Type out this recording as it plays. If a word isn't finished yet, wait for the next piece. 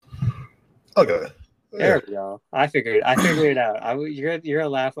Okay. Yeah. There we go. I figured it out. You're gonna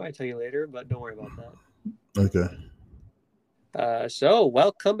laugh when I tell you later, but don't worry about that. Okay. So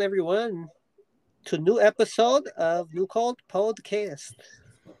welcome everyone to new episode of New Called Podcast.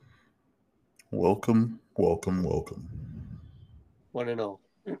 Welcome, welcome, welcome. Want to know?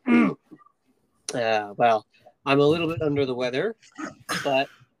 Well, I'm a little bit under the weather, but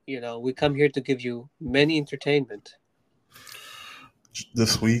we come here to give you many entertainment.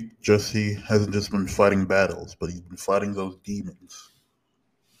 This week, Jesse hasn't just been fighting battles, but he's been fighting those demons.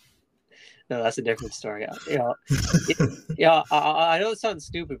 No, that's a different story. Yeah, I know it sounds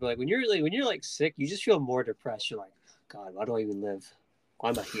stupid, but like when you're like sick, you just feel more depressed. You're like, God, why do I even live? Why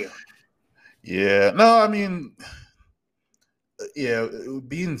am I here? Yeah. No, I mean, yeah,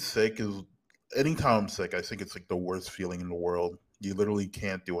 being sick is anytime I'm sick, I think it's like the worst feeling in the world. You literally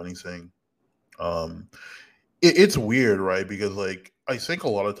can't do anything. Um, it's weird, right? Because like I think a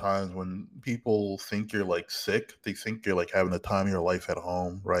lot of times when people think you're like sick, they think you're like having the time of your life at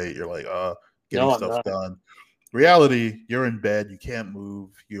home, right? You're like getting No, I'm stuff not. done. Reality, you're in bed, you can't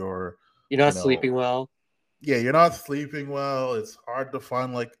move, You're you not know, sleeping well. yeah, you're not sleeping well. It's hard to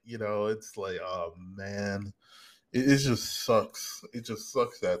find like, it's like, oh man, it just sucks. It just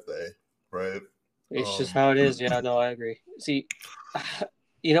sucks that day, right? It's just Um, how it is. Yeah, no, I agree. See,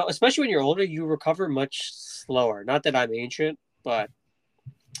 especially when you're older, you recover much slower. Not that I'm ancient, but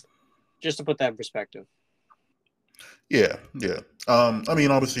just to put that in perspective. yeah, yeah. I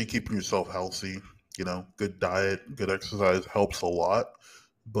mean, obviously keeping yourself healthy, good diet, good exercise helps a lot.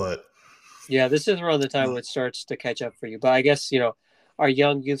 But Yeah, this is around the time when it starts to catch up for you. But I guess, our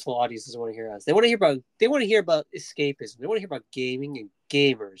young, youthful audiences want to hear us. They want to hear about escapism. They want to hear about gaming and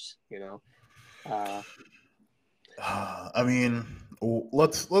gamers. Uh, I mean,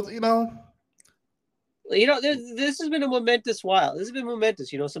 let's this has been a momentous while. This has been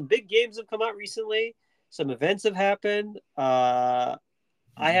momentous. Some big games have come out recently. Some events have happened. I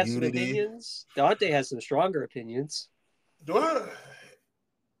have some Unity. opinions. Dante has some stronger opinions. Do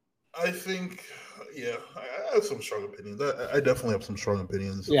I think, yeah, I have some strong opinions. I definitely have some strong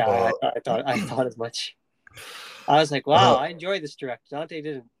opinions. Yeah, I thought as much. I was like, wow, Uh, I enjoyed this direct. Dante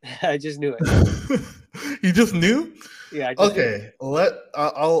didn't. I just knew it. you just knew. Yeah, I just knew it. Okay,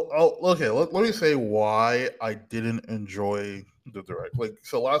 okay. Let me say why I didn't enjoy the direct. Like,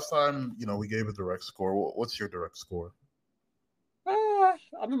 so last time, we gave a direct score. What's your direct score?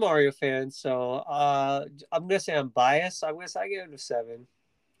 I'm a Mario fan, so I'm gonna say I'm biased. I'm gonna say I give it a 7.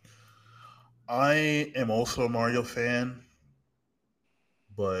 I am also a Mario fan,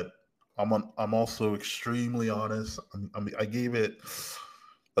 but I'm also extremely honest. I gave it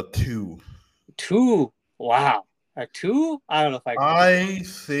a 2. 2. Wow, a 2. I don't know if I agree. I Like,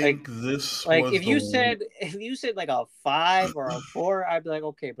 think this like was if you said like a 5 or a 4, I'd be like,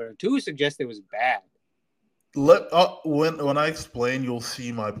 okay, but a 2 suggests it was bad. when I explain, you'll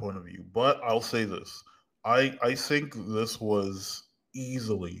see my point of view. But I'll say this: I think this was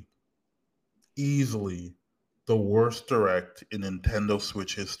easily the worst direct in Nintendo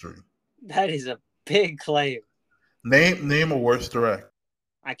Switch history. That is a big claim. Name a worst direct.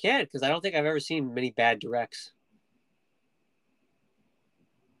 I can't because I don't think I've ever seen many bad directs.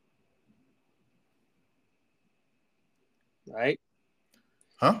 Right?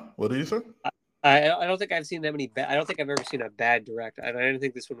 Huh? What did you say? I, I don't think I've seen that many bad. I don't think I've ever seen a bad direct. I didn't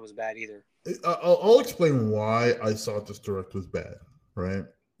think this one was bad either. I'll explain why I thought this direct was bad, right?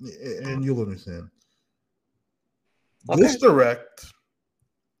 And you'll understand. This Okay. direct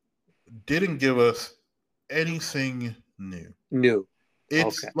didn't give us anything new. New.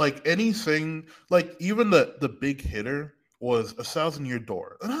 It's Okay. like anything, like even the big hitter was A Thousand Year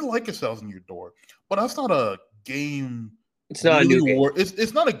Door, and I like A Thousand Year Door, but that's not a game It's not a really new game. worth.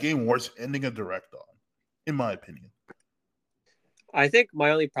 It's not a game worth ending a direct on, in my opinion. I think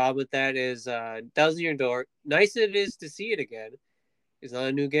my only problem with that is Thousand Year Door. Nice it is to see it again. It's not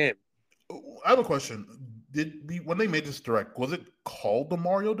a new game. I have a question. When they made this direct, was it called the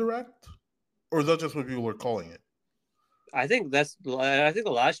Mario Direct, or is that just what people were calling it? I think that's. I think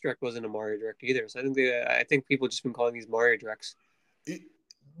the last direct wasn't a Mario direct either. So I think people just been calling these Mario directs. it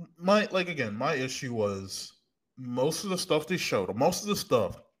my issue was most of the stuff they showed, or most of the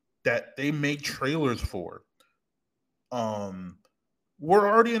stuff that they made trailers for, um, were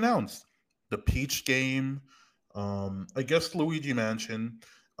already announced. The Peach game, I guess Luigi Mansion.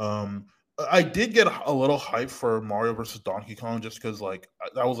 Um, I did get a little hype for Mario versus Donkey Kong just because like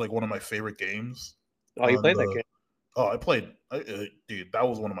that was like one of my favorite games Oh, you on played that the. game? Oh, dude, that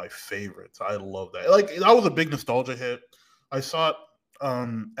was one of my favorites. I love that. Like that was a big nostalgia hit. I thought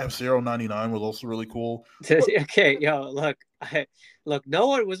F-Zero 99 was also really cool. But Okay, yo, look. Look, no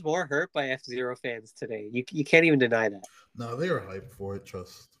one was more hurt by F-Zero fans today. You can't even deny that. No, they were hyped for it.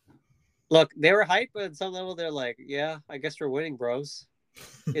 Just Look, they were hyped, but at some level, they're like, yeah, I guess we're winning, bros.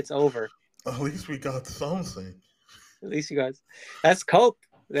 It's over. at least we got something. At least you guys. That's cope.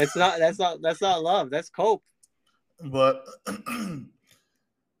 That's not love. That's cope. But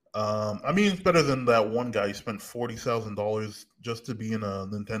I mean, it's better than that one guy who spent $40,000 just to be in a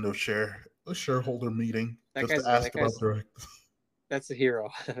Nintendo shareholder meeting just to ask about Direct. That's a hero.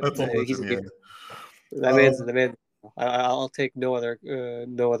 That's a legend, yeah. The man. I'll take no other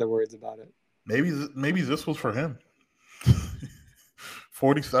words about it. Maybe this was for him.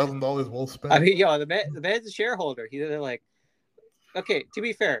 $40,000 well spent. I mean, the man's a shareholder. They're like, okay, to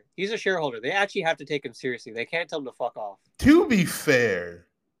be fair, he's a shareholder. They actually have to take him seriously. They can't tell him to fuck off. To be fair,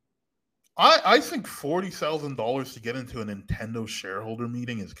 I think $40,000 to get into a Nintendo shareholder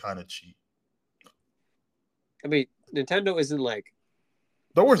meeting is kind of cheap. I mean, Nintendo isn't like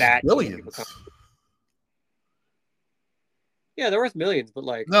they're worth billions. Yeah, they're worth millions, but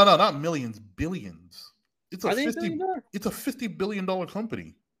like no, not millions, billions. It's a $50 billion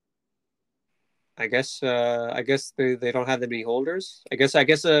company. I guess they don't have that many holders. I guess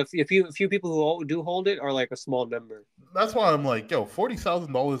a few people who do hold it are like a small number. That's why I'm like, yo,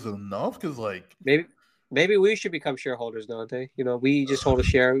 $40,000 is enough because like maybe we should become shareholders, Dante. We just hold a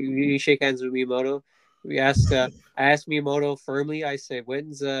share. We shake hands with Miyamoto. I asked Miyamoto firmly. I say,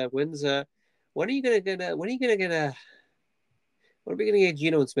 when are we gonna get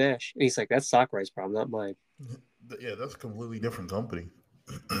Gino and Smash? And he's like, that's Sakurai's problem, not mine. Yeah, that's a completely different company.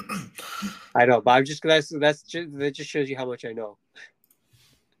 I know, but that just shows you how much I know.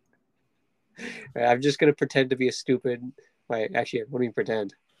 I'm just gonna pretend to be a stupid. Wait, actually, let me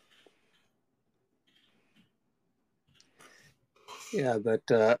pretend. Yeah, but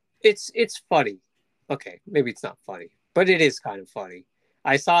it's funny. Okay, maybe it's not funny, but it is kind of funny.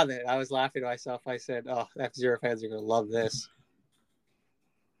 I saw that. I was laughing to myself. I said, "Oh, F-Zero fans are gonna love this."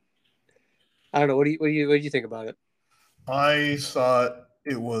 I don't know. What do you think about it? I thought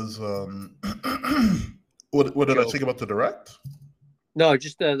it was what did I think about the Direct? No,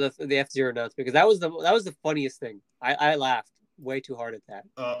 just the F-Zero announcement, because that was the funniest thing. I laughed way too hard at that.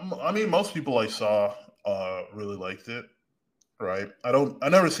 I mean, most people I saw really liked it. Right. I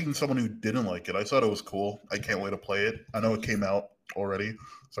never seen someone who didn't like it. I thought it was cool. I can't wait to play it. I know it came out already,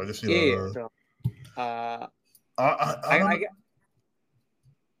 so I just need to.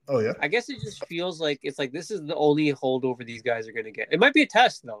 Oh yeah. I guess it just feels like it's like this is the only holdover these guys are going to get. It might be a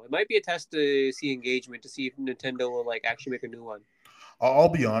test though. It might be a test to see engagement, to see if Nintendo will like actually make a new one. I'll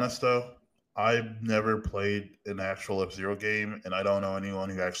be honest though. I've never played an actual F-Zero game, and I don't know anyone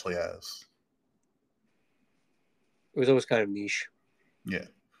who actually has. It was always kind of niche. Yeah.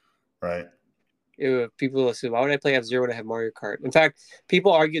 Right. People will say, why would I play F-Zero when I have Mario Kart? In fact,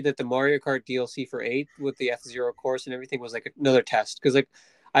 people argued that the Mario Kart DLC for 8 with the F-Zero course and everything was like another test. Because like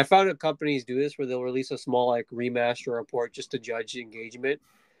I found that companies do this where they'll release a small like remaster report just to judge engagement.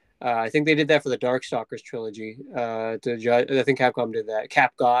 I think they did that for the Darkstalkers trilogy. To judge, I think Capcom did that.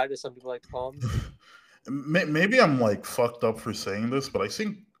 Cap God, as some people like to call him. Maybe I'm like fucked up for saying this, but I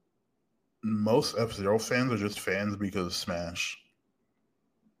think most F-Zero fans are just fans because of Smash.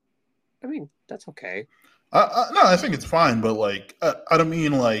 I mean, that's okay. No, I think it's fine, but like, I don't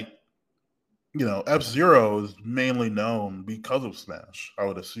mean like, F-Zero is mainly known because of Smash, I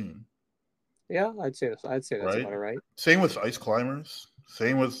would assume. Yeah, I'd say that's right? About right. Same with Ice Climbers.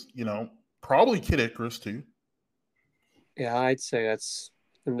 Same with, probably Kid Icarus too. Yeah, I'd say that's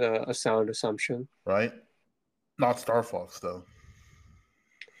a sound assumption. Right? Not Star Fox though.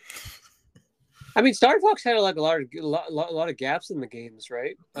 I mean, Star Fox had like a lot of gaps in the games,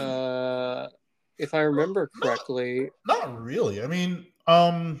 right? If I remember correctly. Not really. I mean,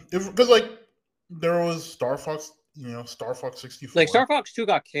 because like there was Star Fox, Star Fox 64. Like Star Fox 2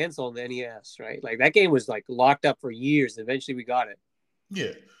 got canceled on the NES, right? Like that game was like locked up for years. And eventually, we got it.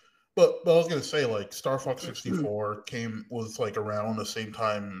 Yeah, but I was gonna say like Star Fox 64 was like around the same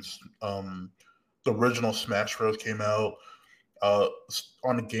time as the original Smash Bros came out.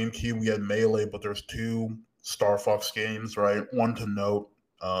 On the GameCube, we had Melee, but there's 2 Star Fox games, right? One to note,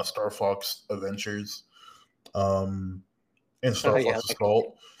 Star Fox Adventures, and Star Fox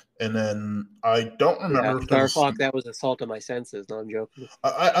Assault. And then I don't remember if Star Fox. That was Assault on my senses. No, I'm joking.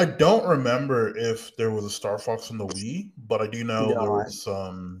 I don't remember if there was a Star Fox on the Wii, but I do know there was.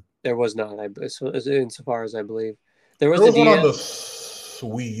 There was not. Insofar as I believe, there was one on the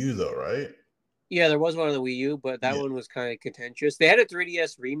Wii U, though, right? Yeah, there was one on the Wii U, but that one was kind of contentious. They had a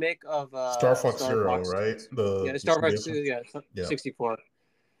 3DS remake of Star Fox Zero, right? Star Fox, 64.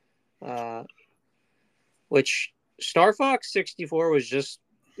 Which Star Fox 64 was just.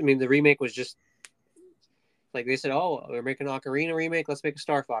 I mean, the remake was just like they said. Oh, we're making an Ocarina remake. Let's make a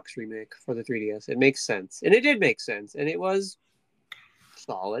Star Fox remake for the 3DS. It makes sense, and it did make sense, and it was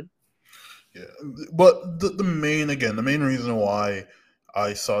solid. Yeah, but the main reason why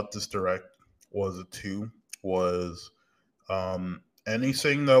I thought this direct was a two was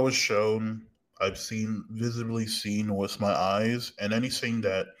anything that was shown, I've seen visibly seen with my eyes, and anything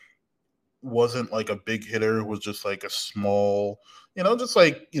that wasn't like a big hitter was just like a small, just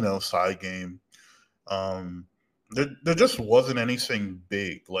like side game. Um, there just wasn't anything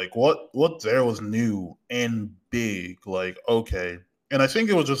big. Like what there was new and big. Like okay, and I think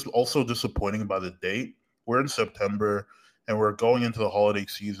it was just also disappointing by the date. We're in September and we're going into the holiday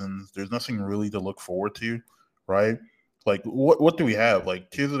seasons. There's nothing really to look forward to, right? Like what do we have?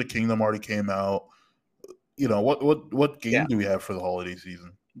 Like Tears of the Kingdom already came out. What game Yeah. do we have for the holiday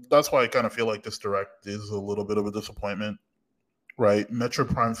season? That's why I kind of feel like this direct is a little bit of a disappointment, right? Metro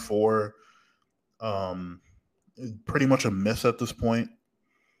Prime 4 is pretty much a miss at this point.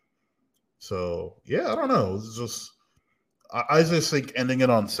 So yeah, I don't know. It's just I just think ending it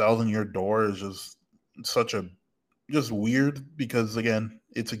on Thousand Year Door is just such a just weird because again,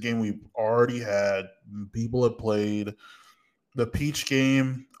 it's a game we've already had. People have played the Peach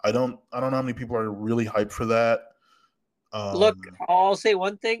game. I don't know how many people are really hyped for that. Look, Um, I'll say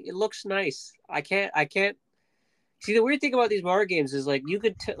one thing. It looks nice. I can't. See, the weird thing about these Mario games is like you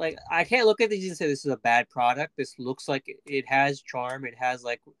could like I can't look at these and say this is a bad product. This looks like it has charm. It has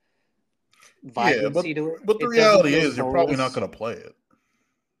like yeah, vibrancy to it. but the It doesn't reality feel is you're probably not soulless. going to play it.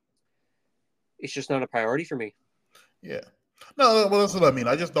 It's just not a priority for me. Yeah. No, well, that's what I mean.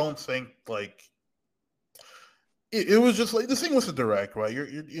 I just don't think like it was just like the thing with the direct, right?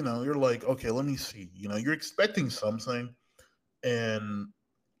 You're like, okay, let me see. You're expecting something, and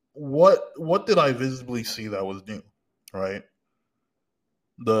what did I visibly see that was new, right?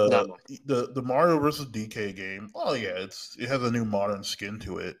 Not The much. the Mario versus DK game. Oh yeah, it has a new modern skin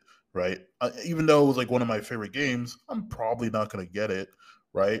to it, right? Even though it was like one of my favorite games, I'm probably not gonna get it,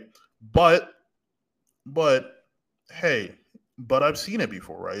 right? But but hey, but I've seen it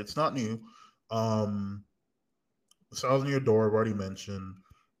before, right? It's not new. Um, Thousand Year Door, I've already mentioned.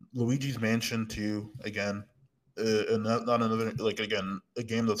 Luigi's Mansion 2, again, and not another like again a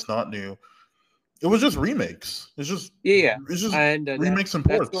game that's not new. It was just remakes. Yeah, yeah, It's just and remakes and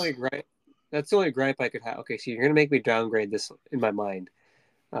that's the ports. only gripe. That's the only gripe I could have. Okay, so you're gonna make me downgrade this in my mind.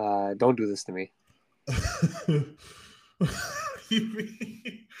 Don't do this to me.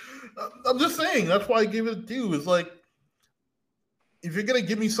 I'm just saying that's why I give it due. It's like if you're gonna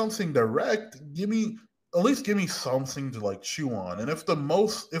give me something direct, at least give me something to like chew on. And if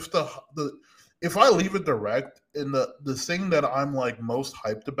I leave it direct and the thing that I'm like most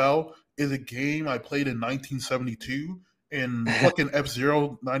hyped about is a game I played in 1972 in fucking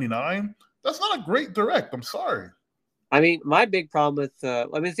F-Zero 99, that's not a great direct. I'm sorry. I mean, my big problem with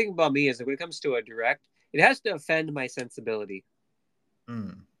the thing about me is that when it comes to a direct, it has to offend my sensibility,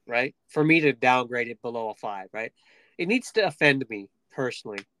 Mm. right? For me to downgrade it below a 5, right? It needs to offend me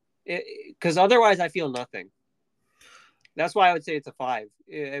personally, because otherwise I feel nothing. That's why I would say it's a 5,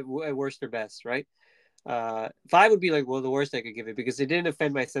 at worst or best, right? 5 would be like, well, the worst I could give it because it didn't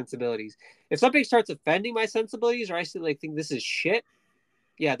offend my sensibilities. If something starts offending my sensibilities, or I still like think this is shit,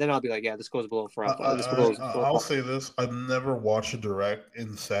 yeah, then I'll be like, yeah, this goes below I, 5. This I, goes below I'll 5. say this: I've never watched a direct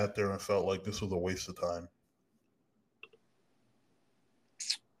and sat there and felt like this was a waste of time.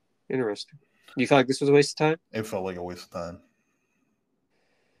 Interesting. You feel like this was a waste of It felt like a waste of time.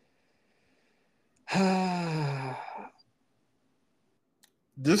 time?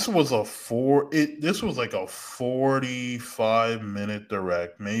 This was like a 45-minute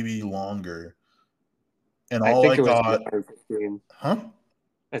direct, maybe longer. And I all I think it was an got, hour and 15. huh?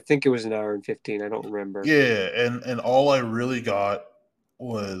 I think it was an hour and 15. I don't remember. Yeah, and all I really got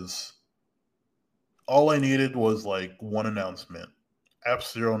was all I needed was like one announcement.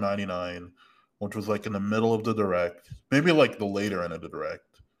 F-Zero 99, which was like in the middle of the direct, maybe like the later end of the direct.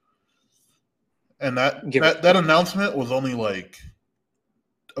 And that Give or that that announcement was only like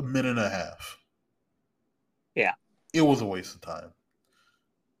a minute and a half. Yeah. It was a waste of time.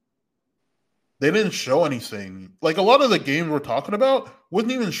 They didn't show anything. Like a lot of the games we're talking about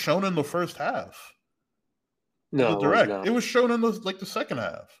wasn't even shown in the first half of the No, it was direct. not. It was shown in the second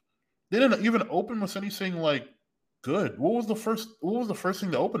half. They didn't even open with anything like good. What was the first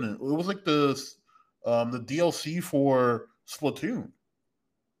thing to open it? It was like the DLC for Splatoon.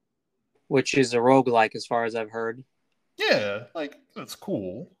 Which is a roguelike as far as I've heard. Yeah, like that's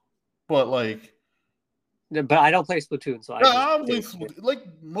cool. But like But I don't play Splatoon, so I yeah, just I'm like, didn't. like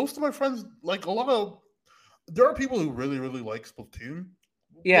most of my friends, like a lot of there are people who really, really like Splatoon.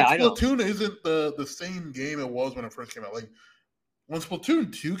 Yeah, But I know. Splatoon isn't the same game it was when it first came out. Like when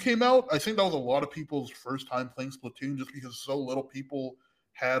Splatoon 2 came out, I think that was a lot of people's first time playing Splatoon just because so little people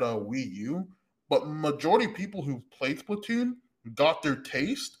had a Wii U. But majority of people who played Splatoon got their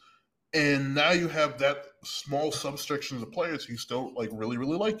taste, and now you have that small subsections of players who still like really,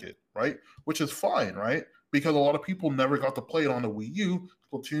 really like it, right? Which is fine, right? Because a lot of people never got to play it on the Wii U.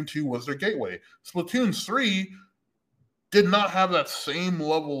 Splatoon 2 was their gateway. Splatoon 3 did not have that same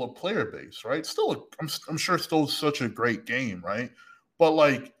level of player base, right? Still, I'm sure still such a great game, right? But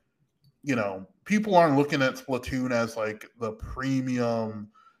like, people aren't looking at Splatoon as like the premium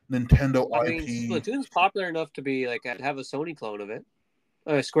Nintendo I mean, IP. Splatoon's popular enough to be like have a Sony clone of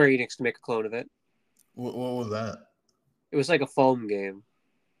it, Square Enix to make a clone of it. What was that? It was like a foam game.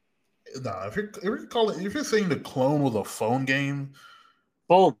 Nah, if you're saying the clone was a phone game,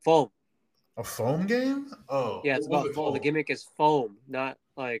 Foam. a phone game? Oh, Yeah, it's what was about it foam. The called? gimmick is foam, not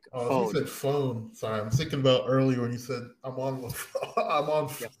like Oh, if you phone. said phone, sorry, I'm thinking about earlier when you said I'm on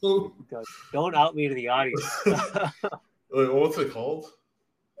Yeah. phone. Don't out me to the audience. Wait, what's it called?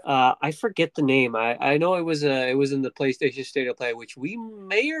 I forget the name. I know it was in the PlayStation State of Play, which we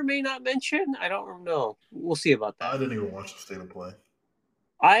may or may not mention. I don't know. We'll see about I that. didn't even watch the state of play.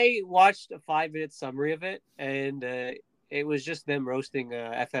 I watched a 5 minute summary of it, and it was just them roasting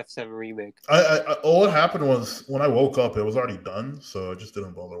FF7 remake. All what happened was when I woke up, it was already done, so I just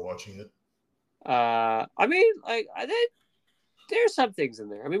didn't bother watching it. I mean, like there's some things in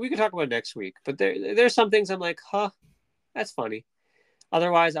there. I mean, we could talk about it next week, but there's some things I'm like, huh, that's funny.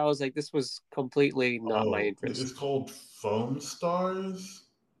 Otherwise, I was like, this was completely not my Oh, interest. it's called Foam Stars.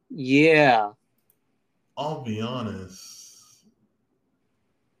 Yeah, I'll be honest.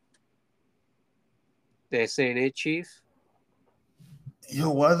 they're saying it, Chief. Yo,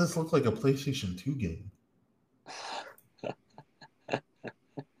 why does this look like a PlayStation 2 game?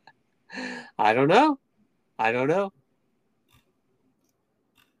 I don't know. I don't know.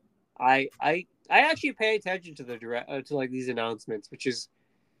 I actually pay attention to the to like these announcements, which is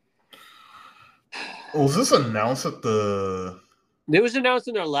Was this announced at the? it was announced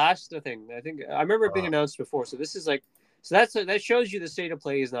in their last thing. I think I remember it being Uh, announced before. So this is like that shows you the state of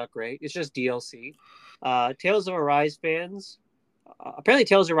play is not great. It's just DLC. Tales of Arise fans apparently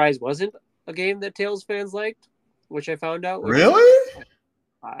Tales of Arise wasn't a game that Tales fans liked, which I found out. Which really?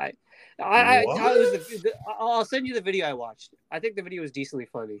 I What? it was I'll send you the video I watched. I think the video was decently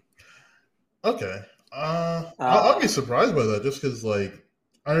funny. Okay. I'll Uh, be surprised by that just because, like,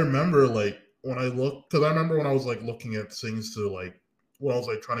 I remember, like, because I remember when I was, like, looking at things to, like, when I was,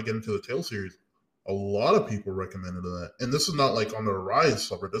 like, trying to get into the Tales series, a lot of people recommended that. And this is not, like, on the Rise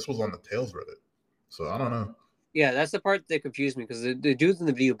subreddit. This was on the Tales Reddit. So I don't know. yeah, that's the part that confused me because the dudes in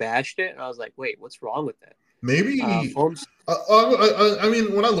the video bashed it, and I was like, wait, what's wrong with that? Maybe. Forms. I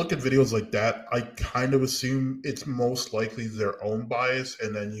mean, when I look at videos like that, I kind of assume it's most likely their own bias,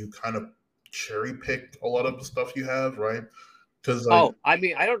 and then you kind of cherry pick a lot of the stuff you have, right? Because like, Oh, I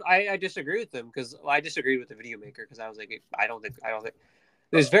mean, I disagree with them because I disagreed with the video maker because I was like, I don't think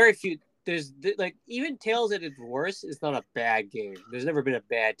there's very few. There's like even Tales at its worst is not a bad game. There's never been a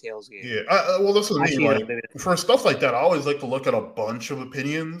bad Tales game. yeah, well, that's what I mean. Actually, Like for stuff like that, I always like to look at a bunch of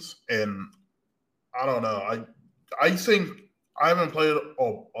opinions, and I don't know. I think I haven't played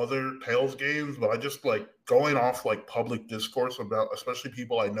other Tales games, but I just like going off like public discourse about, especially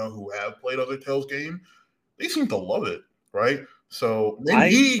people I know who have played other Tales game. They seem to love it, right? So maybe I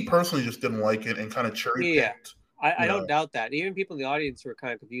he personally just didn't like it and kind of cherry yeah, picked. I don't doubt that. Even people in the audience were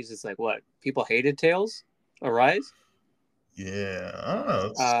kind of confused. It's like what people hated Tales Arise. Yeah, I don't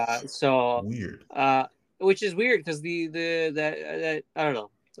know. It's So weird. which is weird because that I don't know.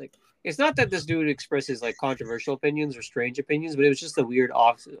 It's like it's not that this dude expresses like controversial opinions or strange opinions, but it was just a weird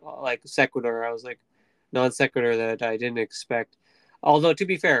off like sequitur. I was like non sequitur that I didn't expect. Although to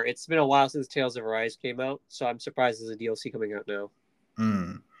be fair, it's been a while since Tales of Arise came out, so I'm surprised there's a DLC coming out now.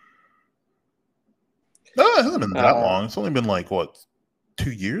 Mm. No, it hasn't been that Uh, long. It's only been like what,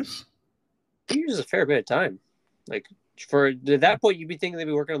 2 years? 2 years is a fair bit of time. Like for at that point, you'd be thinking they'd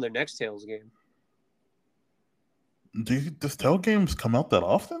be working on their next Tales game. Does Tell games come out that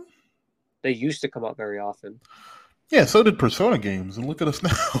often? They used to come out very often. Yeah, so did Persona games, and look at us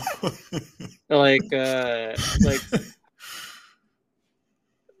now. Like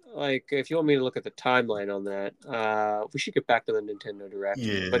like if you want me to look at the timeline on that, we should get back to the Nintendo Direct.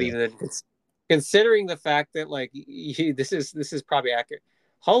 Yeah. But even then, considering the fact that like this is probably accurate.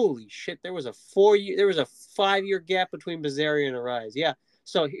 Holy shit! There was a 5 year gap between Bizarre and Arise. Yeah.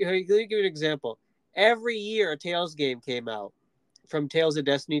 So here, let me give you an example. Every year, a Tales game came out, from Tales of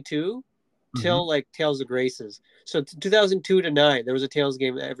Destiny 2 Mm-hmm. till like Tales of Graces. So 2002 to 9, there was a Tales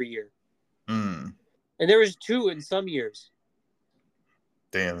game every year, Mm. and there was two in some years.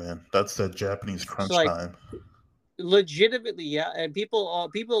 Damn, man, that's the Japanese So crunch like time. legitimately, yeah. And people,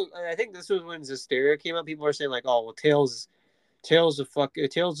 I think this was when Zestiria came out. People were saying like, oh well, Tales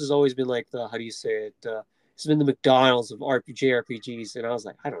has always been like the how do you say it? It's been the McDonald's of RPGs, and I was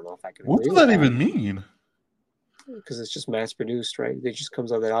like, I don't know if I can What agree does with that that even mean? because it's just mass produced, right? It just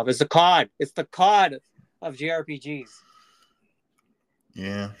comes out that off. It's the COD. It's the COD of JRPGs.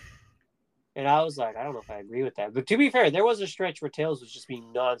 Yeah. And I was like, I don't know if I agree with that. But to be fair, there was a stretch where Tales was just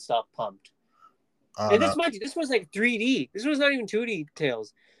being nonstop pumped. And No. this was like 3D. This was not even 2D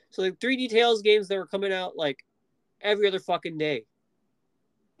Tales. So like 3D Tales games that were coming out like every other fucking day.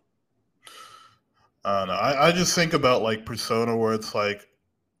 No. I just think about like Persona, where it's like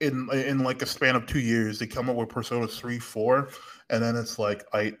in like a span of 2 years, they come up with Persona 3, 4, and then it's like,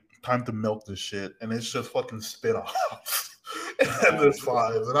 I time to milk this shit, and it's just fucking spin-offs. And there's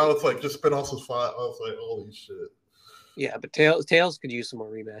five, and I was like, just spin-offs of five. I was like, holy shit. Yeah, but Tales could use some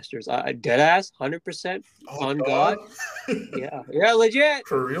more remasters. Deadass, 100% Oh on god. God. Yeah, legit.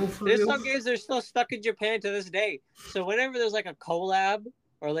 For real, for There's real. some games that are still stuck in Japan to this day. So whenever there's like a collab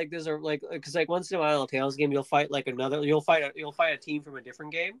or like there's a like because like once in a while a Tales game you'll fight like another you'll fight a team from a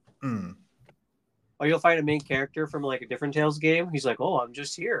different game Mm. or you'll fight a main character from like a different Tales game. He's like, oh, I'm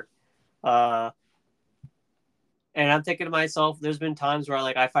just here. Uh, and I'm thinking to myself, there's been times where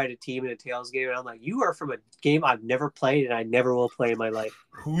I fight a team in a Tales game, and I'm like, you are from a game I've never played and I never will play in my life.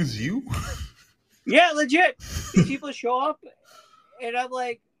 Who's you? Yeah, legit. These people show up, and I'm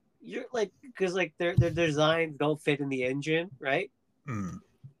like, you're like, because like their designs don't fit in the engine, right? Mm.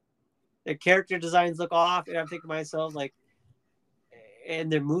 Their character designs look off, and I'm thinking to myself like,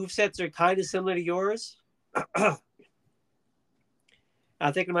 and their move sets are kind of similar to yours.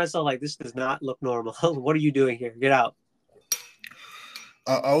 I'm thinking to myself like, this does not look normal. What are you doing here? Get out.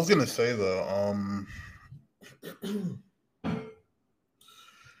 I was gonna say though,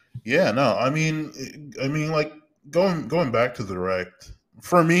 yeah, no, like going back to the direct.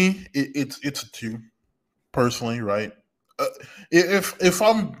 For me, it's a two, personally, right? Uh, if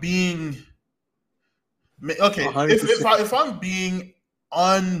I'm being okay, 100%. if I'm being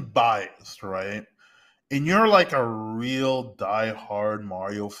unbiased, right? And you're like a real die-hard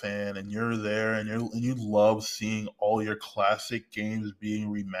Mario fan, and you're there, and you love seeing all your classic games being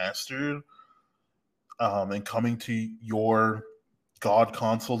remastered, and coming to your god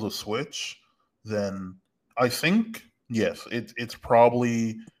console, the Switch, then I think yes, it's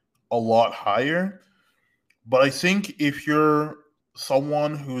probably a lot higher. But I think if you're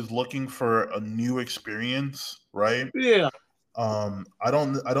someone who's looking for a new experience, right? Yeah. I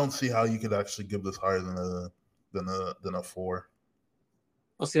don't see how you could actually give this higher than a four.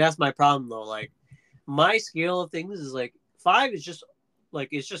 Well, see, that's my problem though. Like, my scale of things is like 5 is just like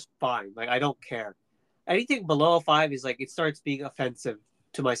it's just fine. Like, I don't care. Anything below a 5 is like it starts being offensive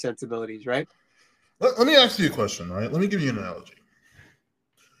to my sensibilities, right? Let me ask you a question, right? Let me give you an analogy.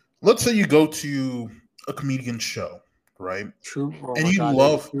 Let's say you go to a comedian show, right? True. Oh And my you god, there's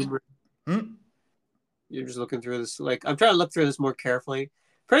love. humor. Hmm? You're just looking through this. Like, I'm trying to look through this more carefully.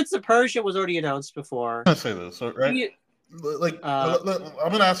 Prince of Persia was already announced before. I'm gonna say this, right? Like, Uh,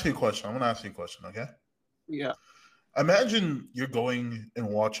 I'm gonna ask you a question. Okay? yeah. Imagine you're going and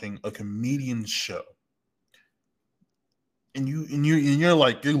watching a comedian show, and you're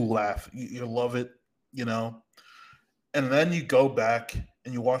like, you laugh, you love it, you know, and then you go back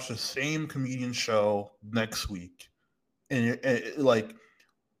and you watch the same comedian show next week, and you're like,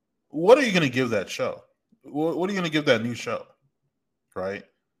 what are you gonna give that show? What are you gonna give that new show? Right?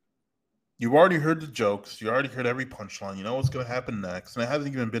 You've already heard the jokes. You already heard every punchline. You know what's gonna happen next, and it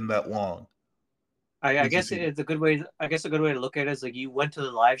hasn't even been that long. I Since you've guess seen it. it's a good way. I guess a good way to look at it is like you went to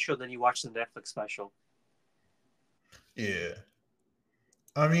the live show, then you watched the Netflix special. Yeah.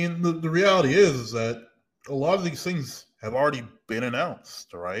 I mean, the reality is that a lot of these things have already been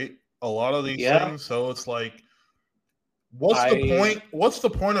announced, right? A lot of these Yeah, things. So it's like, what's the I point? What's the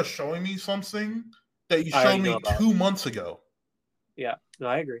point of showing me something that you I showed already know me about. 2 months ago, Yeah, no,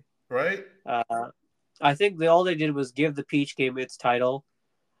 I agree. right? Uh, I think all they did was give the Peach game its title.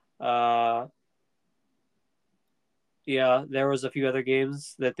 Uh, yeah, there was a few other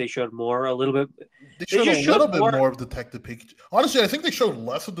games that they showed more, a little bit. They They showed a just showed little bit more. more of Detective Pikachu. Honestly, I think they showed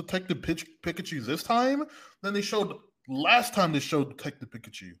less of Pikachu this time than they showed last time they showed Detective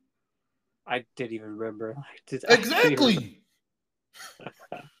Pikachu. I didn't even remember. I didn't even remember. Exactly.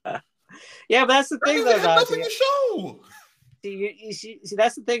 Yeah, but that's the That thing, means they though, had nothing Dante. to show. See,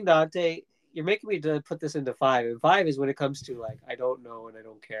 that's the thing, Dante. You're making me to put this into 5, and 5 is when it comes to like I don't know and I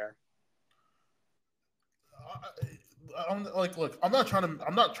don't care. I'm like, look, I'm not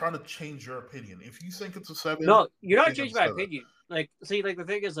trying to change your opinion. If you think it's a 7, No, you're I not think it's changing a my 7. opinion. Like, see, like the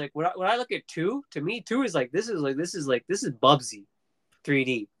thing is, like when I look at two, to me, two is like this is Bubsy,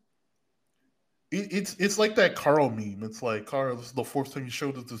 3D. It's like that Carl meme. It's like, Carl, this is the fourth time you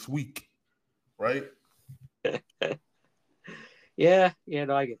showed us this week, right? Yeah,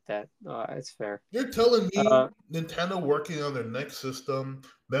 no, I get that. No, it's fair. You're telling me Uh, Nintendo working on their next system,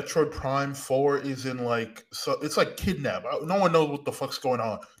 Metroid Prime 4 is in like, so it's like kidnap. No one knows what the fuck's going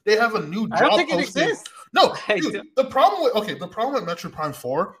on. They have a new I don't job think it posting. exists. No, I dude, do. the problem with Metroid Prime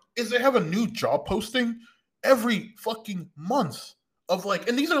 4 is they have a new job posting every fucking month of like,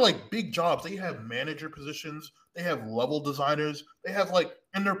 and these are like big jobs. They have manager positions, they have level designers, they have like,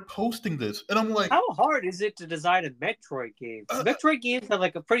 and they're posting this. And I'm like, How hard is it to design a Metroid game? uh, Metroid games have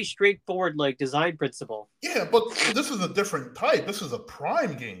like a pretty straightforward like design principle. yeah, but this is a different type. This is a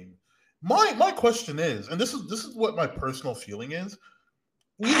Prime game. My question is, and this is what my personal feeling is.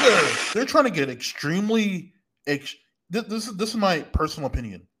 Either they're trying to get extremely this is my personal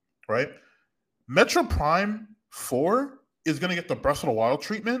opinion, right? Metro Prime 4 is going to get the Breath of the Wild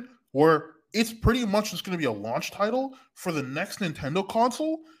treatment, where it's pretty much just going to be a launch title for the next Nintendo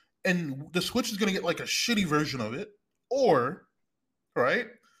console, and the Switch is going to get like a shitty version of it, or right,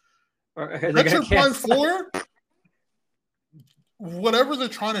 Or are they gonna Metro Prime cancel? 4, whatever they're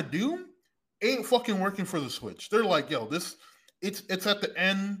trying to do, ain't fucking working for the Switch. They're like, yo, this it's at the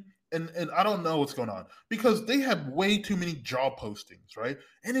end, and I don't know what's going on because they have way too many job postings, right?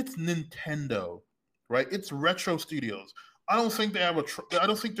 And it's Nintendo, right? It's Retro Studios. I don't think they have I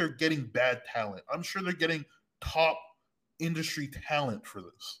don't think they're getting bad talent. I'm sure they're getting top industry talent for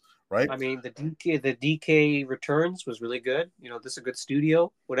this, right? I mean, the DK Returns was really good. You know, this is a good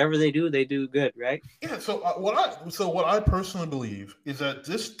studio. Whatever they do good, right? Yeah. What I personally believe is that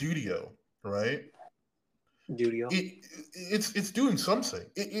this studio, right? Studio. It's doing something.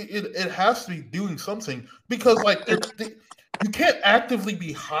 It has to be doing something because like you can't actively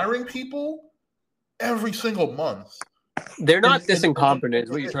be hiring people every single month. They're not this And incompetent, is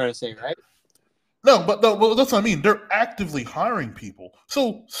what you're trying to say, right? no, but no, well, that's what I mean. They're actively hiring people,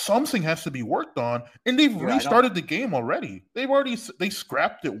 so something has to be worked on, and they've Yeah, restarted the game already. They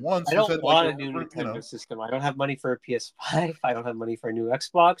scrapped it once I and don't said like want a new you Nintendo know. system. I don't have money for a PS5. I don't have money for a new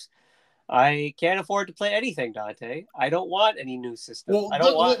Xbox. I can't afford to play anything, Dante. I don't want any new system. Well, I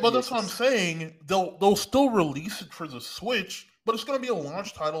don't want a but new that's what I'm system. saying. They'll still release it for the Switch, but it's going to be a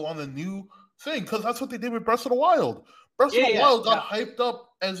launch title on the new thing because that's what they did with Breath of the Wild. Breath of the Yeah. Wild got hyped up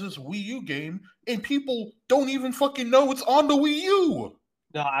as this Wii U game, and people don't even fucking know it's on the Wii U.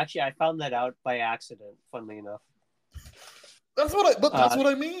 No, actually, I found that out by accident. Funnily enough. That's what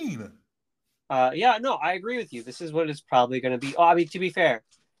I mean. Yeah, no, I agree with you. This is what it's probably going to be. Oh, I mean, to be fair,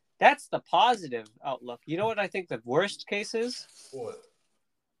 that's the positive outlook. You know what I think the worst case is? What?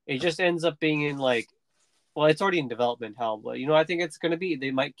 It just ends up being in like, well, it's already in development hell, but you know, I think it's going to be,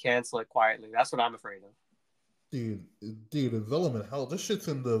 they might cancel it quietly. That's what I'm afraid of. Dude, development hell. This shit's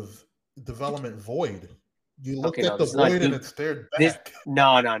in the development void. You looked Okay, no, at the this is not void and it stared this. back.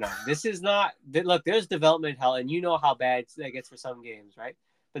 No. This is not. Look, there's development hell, and you know how bad that gets for some games, right?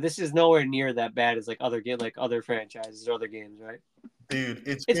 But this is nowhere near that bad as like other franchises or other games, right? Dude,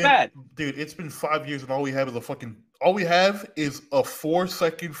 It's bad. it's been 5 years and all we have is a 4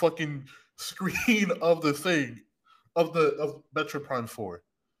 second fucking screen of the thing of Metro Prime 4.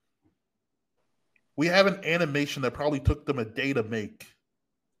 We have an animation that probably took them a day to make.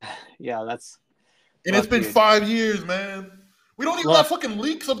 Yeah, that's. And Look, it's been dude. 5 years, man. We don't even Look, have fucking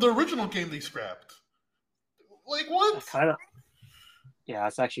leaks of the original game they scrapped. Like what? kind of. Yeah,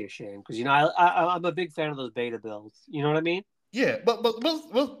 it's actually a shame because you know I'm a big fan of those beta builds. You know what I mean? Yeah, but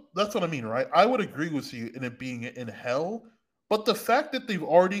that's what I mean, right? I would agree with you in it being in hell, but the fact that they've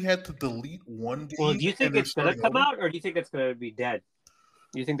already had to delete one Well, game do you and think they're it's gonna starting come over. out, or do you think it's gonna be dead?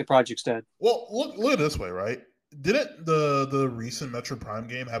 Do you think the project's dead? Well, look at it this way, right? Didn't the recent Metro Prime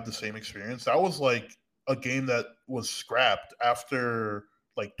game have the same experience? That was like a game that was scrapped after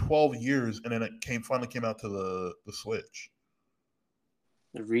like 12 years, and then it finally came out to the Switch.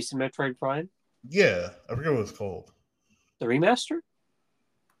 The recent Metroid Prime, Yeah, I forget what it's called. the remaster?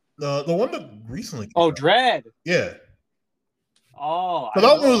 The one that recently came Oh, out. Dread. Yeah, Oh, I so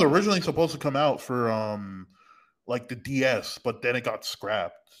don't that one was know. originally supposed to come out for like the DS, but then it got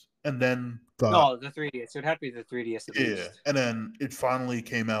scrapped, and then No, the 3DS. It would have to be the 3DS at yeah, least. and then it finally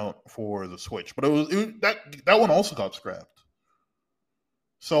came out for the Switch, but that one also got scrapped.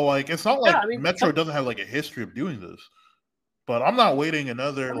 So like, it's not Yeah, like I mean, Metro doesn't have like a history of doing this. But I'm not waiting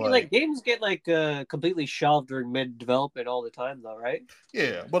another I mean, like games get like completely shelved during mid development all the time, though, right?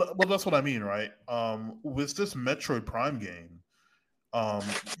 yeah, but that's what I mean, right? With this Metroid Prime game, um,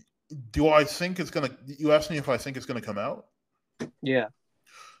 do I think it's gonna? You asked me if I think it's gonna come out. Yeah.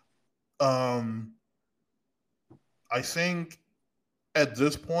 Um, I think at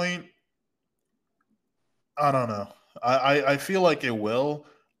this point, I don't know. I feel like it will.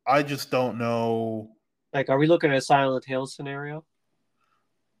 I just don't know. Like, are we looking at a Silent Hill scenario?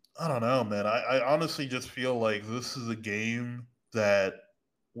 I don't know, man. I honestly just feel like this is a game that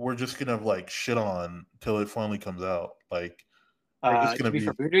we're just gonna like shit on till it finally comes out. Like we're just To gonna be be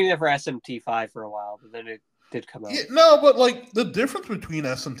fair, we were doing that for SMT5 for a while, but then it did come yeah, out. no, but like the difference between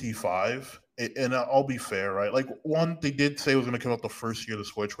SMT5 and I'll be fair, right? Like one, they did say it was gonna come out the first year of the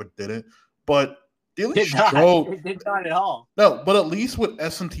Switch, but didn't. But they at least Did not. showed It did not at all. no, but at least with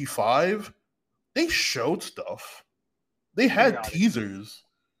SMT5, they showed stuff. They had Periodic. teasers.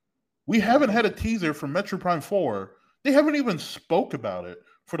 We haven't had a teaser for Metro Prime 4. They haven't even spoke about it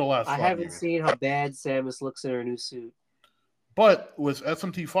for the last I 5 years. haven't seen how bad Samus looks in her new suit. But with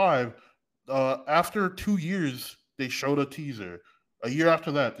SMT5, after 2 years, they showed a teaser. A year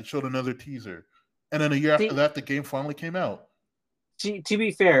after that, they showed another teaser. And then a year after that, the game finally came out. To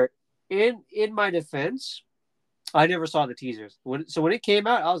be fair, in my defense, I never saw the teasers. When it came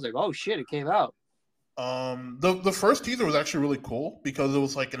out, I was like, "Oh shit, it came out." The first teaser was actually really cool because it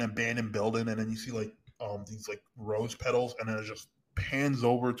was like an abandoned building, and then you see like these like rose petals, and then it just pans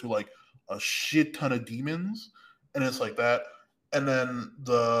over to like a shit ton of demons, and it's like that. And then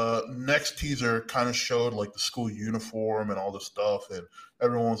the next teaser kind of showed like the school uniform and all this stuff, and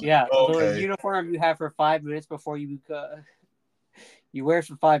everyone was Yeah, like, oh, the okay, uniform you have for 5 minutes before you wear it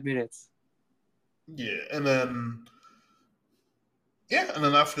for 5 minutes. yeah, and then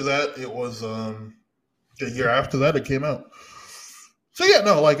after that it was the year after that it came out. So yeah,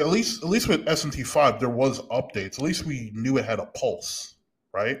 no, like at least with SMT5 there was updates. At least we knew it had a pulse,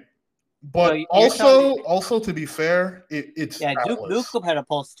 right? But So you're telling me, also to be fair, it's yeah, Duke Atlas. Nukem had a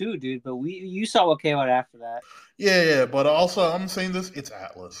pulse too, dude. But you saw what came out after that. Yeah, but also I'm saying this, it's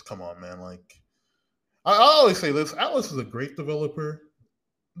Atlas. Come on, man. Like I always say this, Atlas is a great developer.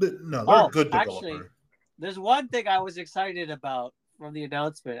 No, they're a Oh, good actually, developer. there's one thing I was excited about from the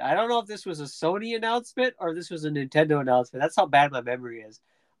announcement. I don't know if this was a Sony announcement or this was a Nintendo announcement. That's how bad my memory is.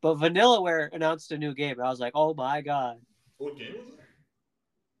 But Vanillaware announced a new game, and I was like, "Oh my god!" What game was it?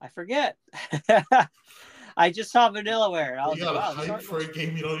 I forget. I just saw Vanillaware, and I You was like, got a "Wow, this hype art for looks." a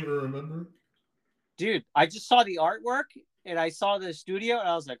game you don't even remember? Dude, I just saw the artwork, and I saw the studio, and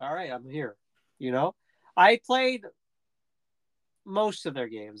I was like, "All right, I'm here." You know, I played most of their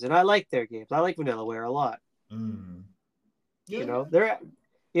games, and I like their games. I like Vanillaware a lot. Mm. Yeah. You know, they're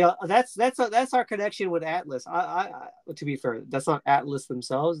that's our connection with Atlas. I to be fair, that's not Atlas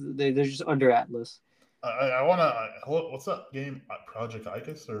themselves. They're just under Atlas. I want to. What's that game? Project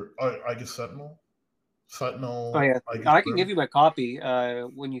Icus or Icus Sentinel? Oh Sentinel. yeah, Icus I can Grim? give you my copy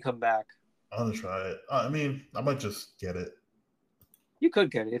when you come back. I'm gonna try it. I mean, I might just get it. You could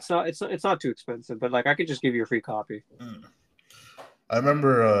get it. It's not too expensive, but like I could just give you a free copy. Mm. I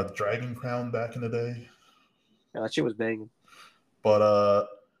remember Dragon Crown back in the day, Yeah, that shit was banging. but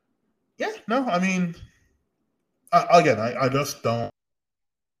yeah, no, I mean, again, I just don't.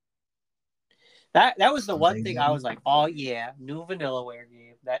 That was the one thing I was like, oh yeah, new Vanillaware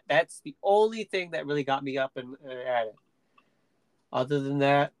game. That's the only thing that really got me up and at it. Other than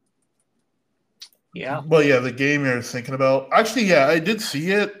that, yeah. Well, yeah, the game you're thinking about. Actually, yeah, I did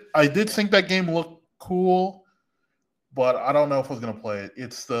see it. I did think that game looked cool, but I don't know if I was gonna play it.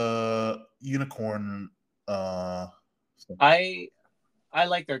 It's the Unicorn. I I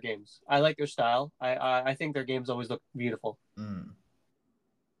like their games. I like their style. I think their games always look beautiful. Mm.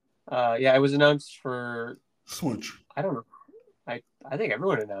 Yeah, it was announced for Switch. I don't know. I think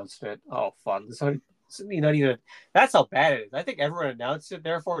everyone announced it. Oh fuck! Not even. That's how bad it is. I think everyone announced it.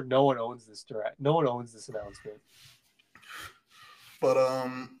 Therefore, no one owns this direct. No one owns this announcement. But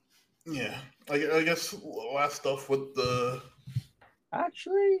yeah. I guess last stuff with the.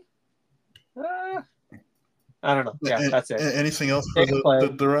 Actually, I don't know. Yeah, that's it. Anything else for State of Play. the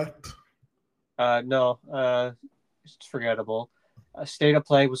direct? No. It's forgettable. State of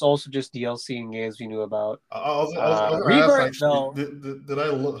Play was also just DLC and games we knew about. I was gonna Rebirth, ask actually.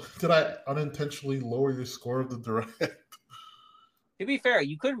 though. Did I unintentionally lower your score of the direct? To be fair,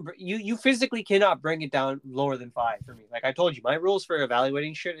 you physically cannot bring it down lower than 5 for me. Like I told you, my rules for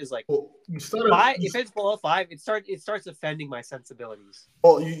evaluating shit is like Well, you started, 5. If it's below 5, it starts offending my sensibilities.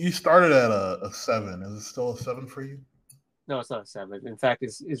 Well, you started at a 7. Is it still a 7 for you? No, it's not a 7. In fact,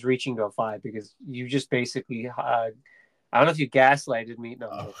 it's reaching to a 5 because you just basically I don't know if you gaslighted me. No,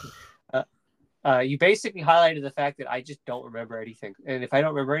 I'm joking. You basically highlighted the fact that I just don't remember anything. And if I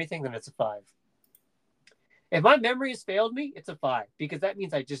don't remember anything, then it's a 5. If my memory has failed me, it's a 5 because that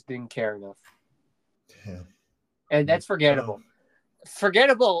means I just didn't care enough. Yeah. And that's forgettable.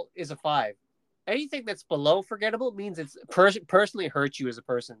 Forgettable is a 5. Anything that's below forgettable means it's personally hurts you as a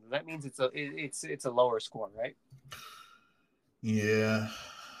person. That means it's a lower score, right? Yeah.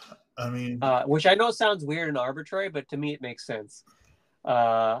 I mean, which I know sounds weird and arbitrary, but to me it makes sense.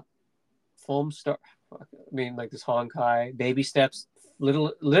 Film star. I mean, like this Honkai, Baby Steps.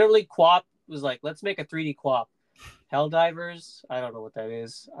 Literally, QWOP was like, let's make a 3D QWOP. Helldivers. I don't know what that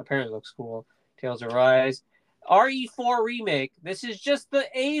is. Apparently, it looks cool. Tales of Rise. RE4 remake. This is just the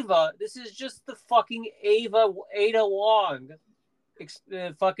Ava. This is just the fucking Ada Wong.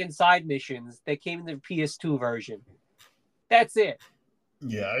 Fucking side missions. They came in the PS2 version. That's it.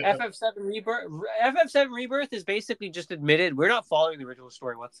 Yeah. FF7 Rebirth is basically just admitted we're not following the original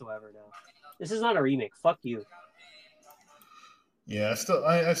story whatsoever now. This is not a remake. Fuck you. Yeah,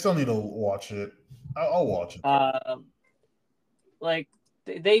 I still need to watch it. I'll watch it. Like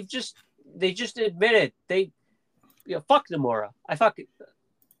they just admitted fuck Nomura. Fuck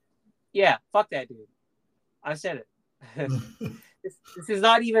that dude. I said it. This is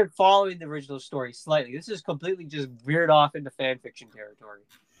not even following the original story slightly. This is completely just veered off into fan fiction territory.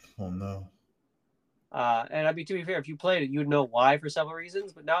 Oh no. And I mean, to be fair, if you played it, you'd know why for several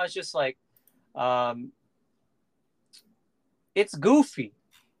reasons. But now it's just like, it's goofy.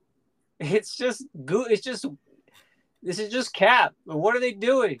 It's just this is just Cap. What are they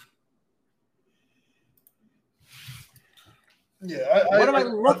doing? Yeah, what am I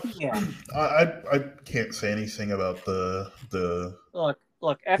looking at? I can't say anything about the Look.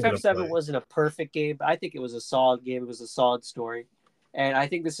 FF7 wasn't a perfect game, but I think it was a solid game. It was a solid story, and I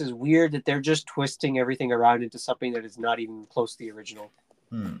think this is weird that they're just twisting everything around into something that is not even close to the original.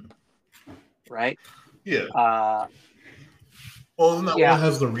 Right? Yeah. Well, isn't that what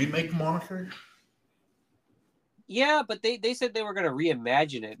has the remake moniker? Yeah, but they said they were going to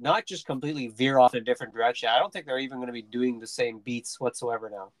reimagine it, not just completely veer off in a different direction. I don't think they're even going to be doing the same beats whatsoever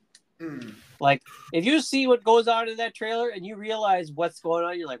now. Like, if you see what goes on in that trailer and you realize what's going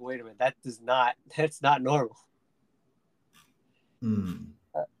on, you're like, wait a minute, that's not normal.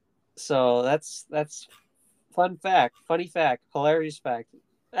 So that's funny fact, hilarious fact.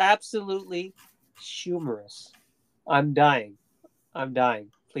 Absolutely humorous. I'm dying.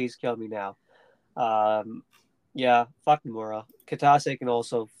 Please kill me now. Yeah, fuck Nomura. Katase can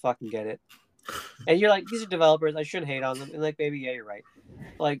also fucking get it. And you're like, these are developers. I shouldn't hate on them. And like, baby, yeah, you're right.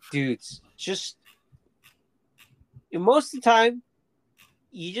 Like, dudes, just most of the time,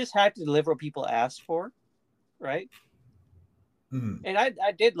 you just have to deliver what people ask for, right? And I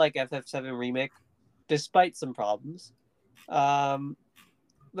did like FF7 Remake, despite some problems. But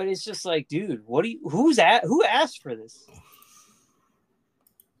it's just like, dude, who asked for this?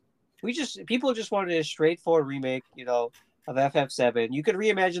 People just wanted a straightforward remake, of FF7. You could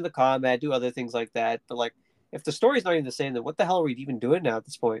reimagine the combat, do other things like that, but like, if the story's not even the same, then what the hell are we even doing now at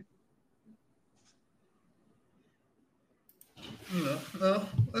this point? No,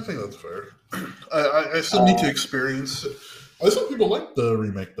 I think that's fair. I still need to experience it. Some people like the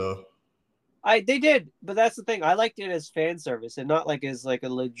remake though. They did, but that's the thing. I liked it as fan service and not like as like a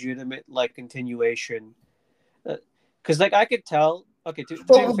legitimate like continuation. Because like I could tell. Okay,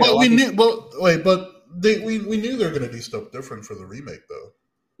 we knew. We knew they were going to do stuff different for the remake though.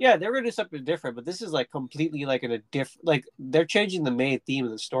 Yeah, they were going to do something different, but this is like completely like in a different. Like they're changing the main theme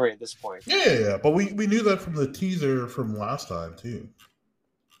of the story at this point. Yeah. But we knew that from the teaser from last time too.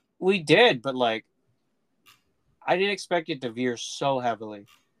 We did, but like, I didn't expect it to veer so heavily.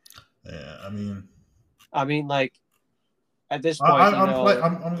 Yeah, I mean, like, at this point,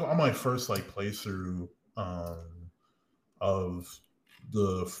 I'm on my first like playthrough of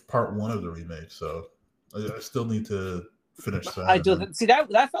the part 1 of the remake, so I still need to finish that. I do see that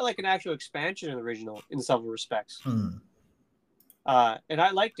felt like an actual expansion of the original in several respects. And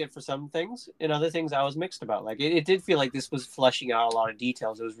I liked it for some things, and other things I was mixed about. Like it did feel like this was fleshing out a lot of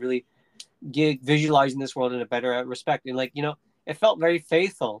details. It was really visualizing this world in a better respect, and like it felt very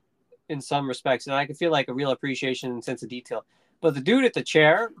faithful in some respects, and I could feel like a real appreciation and sense of detail. But the dude at the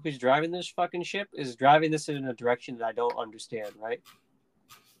chair who's driving this fucking ship is driving this in a direction that I don't understand, right?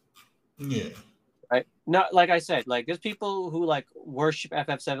 Yeah. Right? Not like I said, like there's people who like worship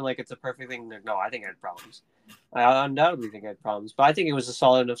FF7 like it's a perfect thing. No, I think it had problems. I undoubtedly think it had problems, but I think it was a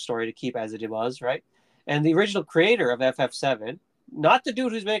solid enough story to keep as it was, right? And the original creator of FF7, not the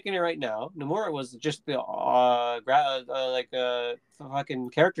dude who's making it right now, Nomura was just the fucking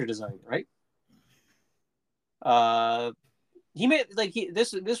character designer, right? He made like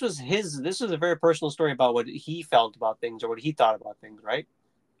this was a very personal story about what he felt about things or what he thought about things, right?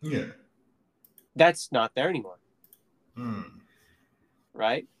 Yeah. That's not there anymore, Mm.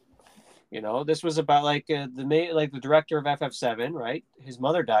 right? This was about like the director of FF7, right? His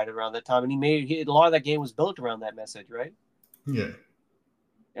mother died around that time, and a lot of that game was built around that message, right? Yeah.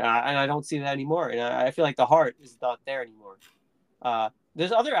 And I don't see that anymore, and I feel like the heart is not there anymore.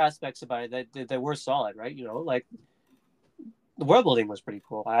 There's other aspects about it that were solid, right? Like the world building was pretty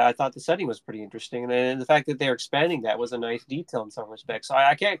cool. I thought the setting was pretty interesting, and the fact that they're expanding that was a nice detail in some respects. So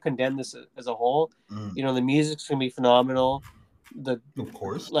I can't condemn this as a whole. Mm. The music's gonna be phenomenal. The Of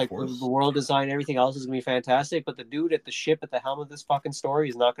course. Of like the course. world design, everything else is gonna be fantastic. But the dude at the ship at the helm of this fucking story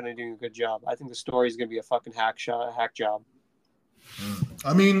is not gonna do a good job. I think the story is gonna be a fucking hack job. Mm.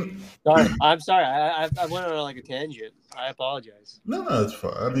 I mean, Sorry, I'm sorry. I went on like a tangent. I apologize. no, it's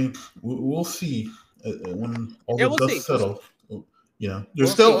fine. I mean, we'll see when all Yeah, the we'll see. dust settles. There's We'll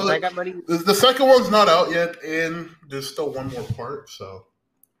see. still Because I got money. the second one's not out yet, and there's still one more part. So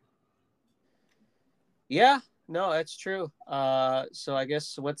Yeah, no, that's true. So I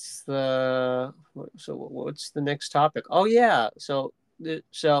guess what's the next topic? Oh yeah, so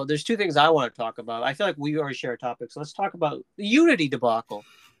there's two things I want to talk about. I feel like we already share topics. Let's talk about the Unity debacle.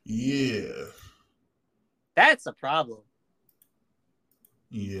 yeah, That's a problem.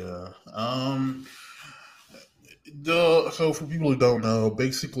 yeah. So for people who don't know,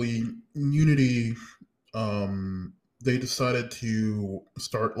 basically Unity, they decided to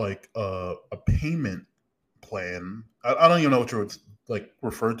start like a payment plan. I don't even know what you would like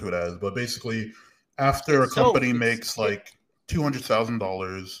refer to it as, but basically, after a company makes like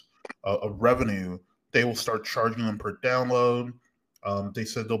 $200,000 of revenue, they will start charging them per download. They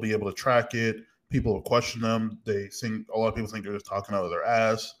said they'll be able to track it. People will question them. They think a lot of people think they're just talking out of their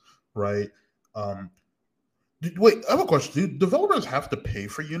ass, right? Um, Wait, I have a question. Do developers have to pay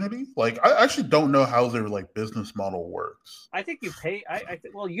for Unity? Like, I actually don't know how their like business model works. I think you pay.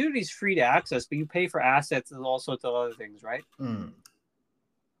 Well, Unity's free to access, but you pay for assets and all sorts of other things, right? Mm.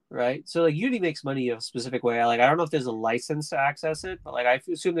 Right. So like Unity makes money a specific way. Like I don't know if there's a license to access it, but like I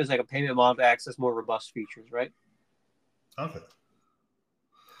assume there's like a payment model to access more robust features, right? Okay.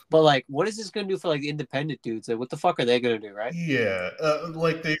 But like, what is this going to do for like independent dudes? Like, what the fuck are they going to do, right? Yeah,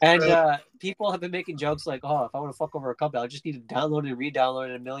 like they And said, people have been making jokes like, "Oh, if I want to fuck over a company, I'll just need to download and re-download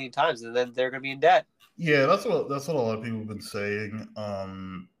it a million times, and then they're going to be in debt." yeah, that's what a lot of people have been saying.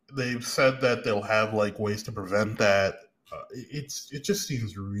 They've said that they'll have like ways to prevent that. It just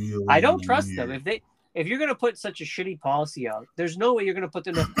seems really I don't trust them. weird. If you're going to put such a shitty policy out, there's no way you're going to put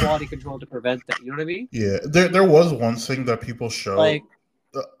enough quality control to prevent that. You know what I mean? Yeah, there was one thing that people showed. Like,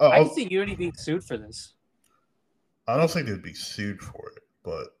 I can see Unity being sued for this. I don't think they'd be sued for it,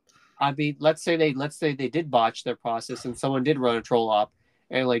 but I mean, let's say they did botch their process and someone did run a troll op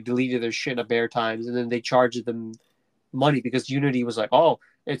and like deleted their shit a bare times, and then they charged them money because Unity was like, "Oh,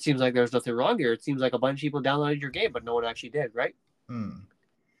 it seems like there's nothing wrong here. It seems like a bunch of people downloaded your game, but no one actually did, right?"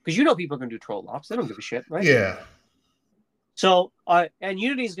 Because people are gonna do troll ops; they don't give a shit, right? yeah. So, and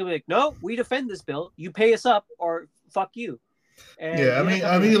Unity's gonna be like, "No, we defend this bill. You pay us up, or fuck you." And Yeah, I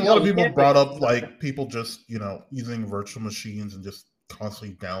a lot of you people can't pay brought us. up like people just using virtual machines and just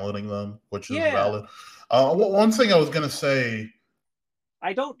constantly downloading them, which is Yeah, valid. One thing I was gonna say,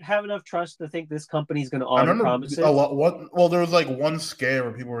 I don't have enough trust to think this company's gonna I honor remember a promises. lot. Well, there was like one scare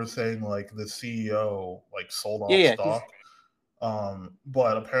where people were saying like the CEO like sold off Yeah, stock,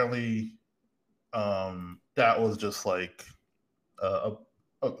 but apparently, that was just like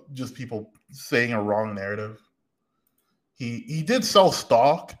just people saying a wrong narrative. He did sell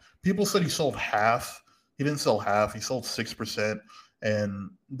stock. People said he sold half. He didn't sell half. He sold 6%,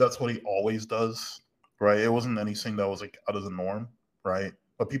 and that's what he always does, right? It wasn't anything that was like out of the norm, right?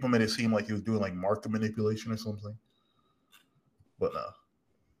 But people made it seem like he was doing like market manipulation or something. But no.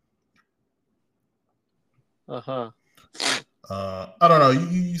 uh-huh. I don't know.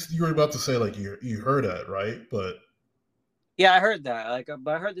 You were about to say like you heard that, right? But Yeah, I heard that. Like,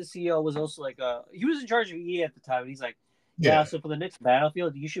 but I heard the CEO was also like, he was in charge of EA at the time, and he's like, yeah. yeah, So for the next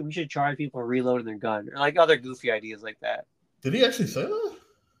Battlefield, we should charge people for reloading their gun, or like other goofy ideas like that. did he actually say that?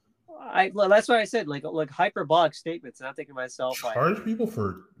 That's why I said like hyperbolic statements, and I'm thinking to myself like, Charge people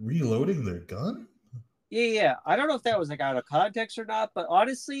for reloading their gun? yeah. I don't know if that was like out of context or not, but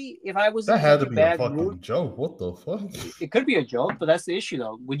honestly, if I was That in had such to a be a bad mood, fucking joke. What the fuck? it could be a joke, but that's the issue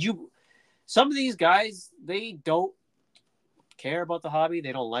though. Some of these guys, they don't care about the hobby.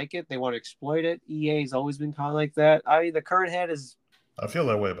 They don't like it. They want to exploit it. EA's always been kind of like that. I mean, the current head is I feel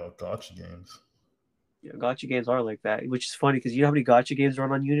that way about gotcha games. gotcha games are like that, which is funny because you know how many gotcha games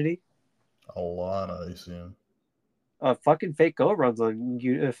run on Unity? A lot, I assume. fucking fake Go runs on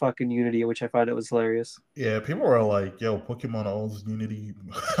fucking Unity, which I find it was hilarious. Yeah, people were like, "Yo, Pokemon owns Unity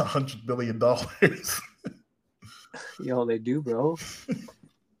 $100 billion." Yo, they do, bro.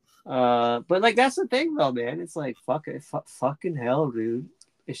 But like that's the thing though, man. It's like fucking hell, dude.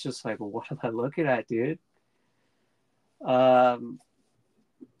 It's just like, what am I looking at, dude? Um,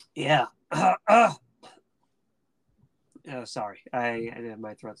 yeah. Sorry,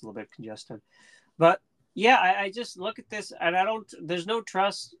 my throat's a little bit congested, but yeah, I just look at this and I don't. There's no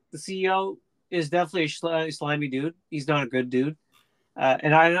trust. The CEO is definitely a slimy dude. He's not a good dude.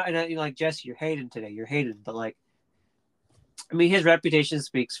 Like Jesse, you're hating today. You're hating, but like, I mean, his reputation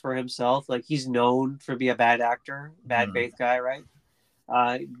speaks for himself. Like he's known for being a bad actor, bad faith guy, right?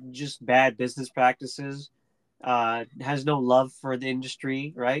 Uh, just bad business practices. Has no love for the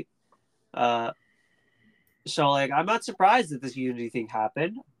industry, right? Uh, so like, I'm not surprised that this Unity thing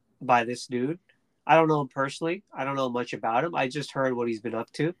happened by this dude. I don't know him personally. I don't know much about him. I just heard what he's been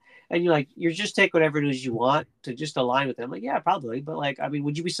up to. And you're just take whatever it is you want to just align with him. Like, yeah, probably. But like, I mean,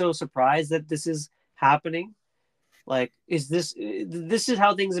 would you be so surprised that this is happening? Like, this is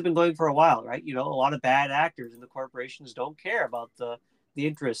how things have been going for a while, right? A lot of bad actors in the corporations don't care about the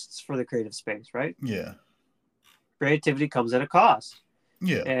interests for the creative space, right? Yeah. Creativity comes at a cost.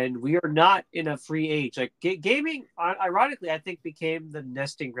 Yeah. And we are not in a free age. Like gaming, ironically, I think became the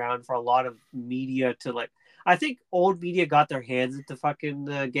nesting ground for a lot of media to like. I think old media got their hands into fucking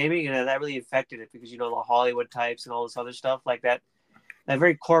gaming, and that really affected it because the Hollywood types and all this other stuff like that. That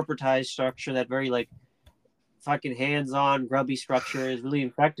very corporatized structure, that very like fucking hands-on grubby structure, has really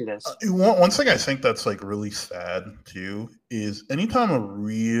affected us. One thing I think that's like really sad too is anytime a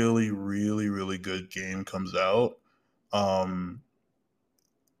really, really, really good game comes out,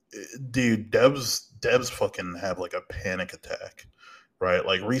 dude, devs fucking have like a panic attack, right?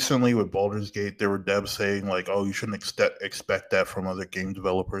 Like recently with Baldur's Gate, there were devs saying like, "Oh, you shouldn't expect that from other game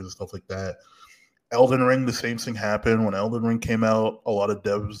developers and stuff like that." Elden Ring, the same thing happened when Elden Ring came out. A lot of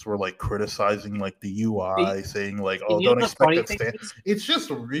devs were like criticizing like the UI, saying like, "Oh, don't the expect funny that." thing is, It's just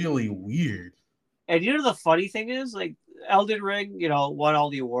really weird. and the funny thing is, like Elden Ring, won all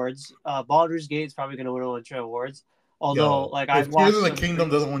the awards. Baldur's Gate is probably going to win a bunch of awards. Although, Yo, like if I've Tears of watched the some Kingdom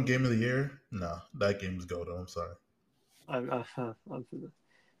streams. doesn't win Game of the Year, no, that game's goated. I'm sorry.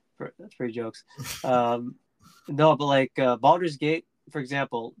 That's pretty jokes. No, but like Baldur's Gate, for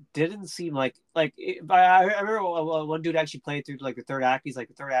example, didn't seem I remember one dude actually played through like the third act. He's like,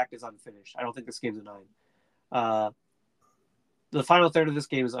 the third act is unfinished. I don't think this game's a 9. The final third of this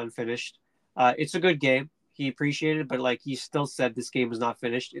game is unfinished. It's a good game. He appreciated it, but like he still said this game is not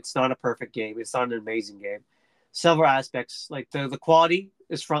finished. It's not a perfect game. It's not an amazing game. Several aspects, like the quality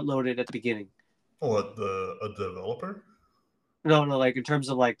is front loaded at the beginning. What, a developer? No, like in terms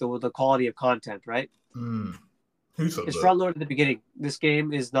of like the quality of content, right? Who said It's that? front loaded at the beginning. This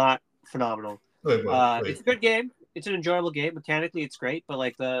game is not phenomenal. Wait. It's a good game. It's an enjoyable game. Mechanically, it's great, but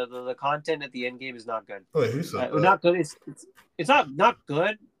like the content at the end game is not good. Wait, who said that? Not good. It's not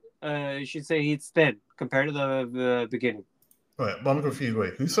good. I should say it's thin compared to the beginning. Wait, I'm confused.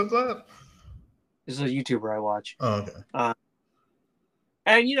 Wait, who said that? This is a YouTuber I watch. Oh, okay.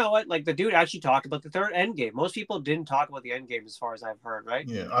 And you know what? Like the dude actually talked about the third end game. Most people didn't talk about the end game, as far as I've heard, right?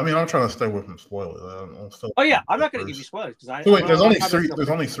 Yeah, I mean, I'm trying to stay away from spoilers. Oh yeah, I'm not going to give you spoilers because wait, there's only three. There's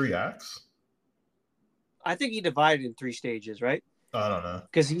only 3 acts. I think he divided in 3 stages, right? I don't know.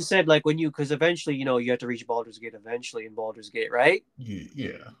 Because he said like because eventually you have to reach Baldur's Gate eventually in Baldur's Gate, right?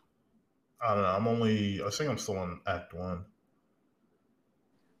 Yeah. I don't know. I think I'm still on Act 1.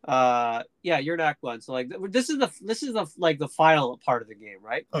 Yeah, you're in Act 1. So like this is the like the final part of the game,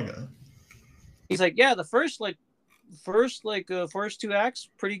 right? Okay. He's like, yeah, the first 2 acts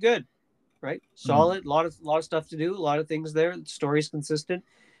pretty good, right? Solid, a lot of stuff to do, a lot of things there. The story's consistent,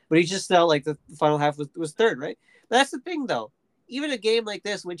 but he just felt like the final half was third, right? But that's the thing though. Even a game like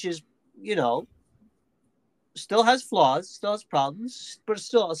this, which is still has flaws, still has problems, but it's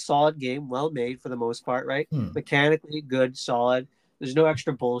still a solid game, well made for the most part, right? Mechanically good, solid. There's no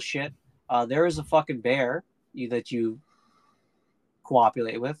extra bullshit. There is a fucking bear that you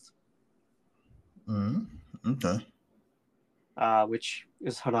cooperate with. Okay. Which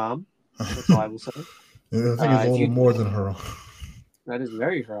is haram. That's all I will say. Yeah, I think it's a little more than haram. That is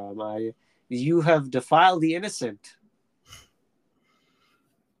very haram. You have defiled the innocent,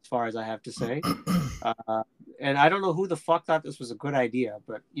 as far as I have to say. And I don't know who the fuck thought this was a good idea,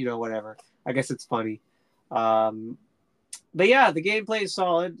 but whatever. I guess it's funny. But yeah, the gameplay is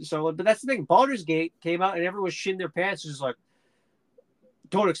solid. But that's the thing. Baldur's Gate came out and everyone was shitting their pants, just like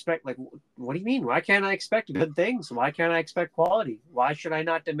don't expect, like, what do you mean? Why can't I expect good things? Why can't I expect quality? Why should I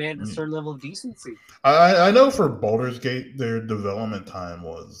not demand a certain level of decency? I know for Baldur's Gate, their development time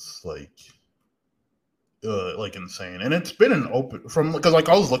was like insane, and it's been an open from because like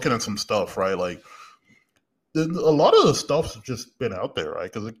I was looking at some stuff, right? Like a lot of the stuff's just been out there,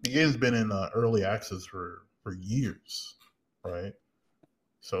 right? Because the game's been in early access for years, right?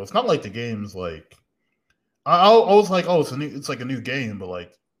 So it's not like the game's like I was like, oh, it's like a new game, but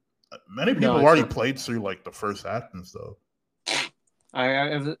like many people have already played through like the first act and stuff.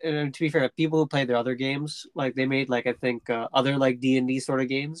 And to be fair, people who play their other games, like they made like I think other like D&D sort of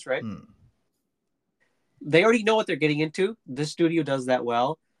games, right? They already know what they're getting into. This studio does that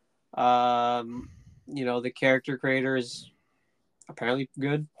well. The character creator is apparently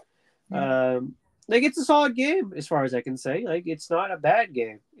good. Like it's a solid game as far as I can say. Like it's not a bad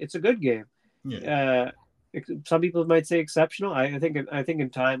game. It's a good game. Yeah. Some people might say exceptional. I think in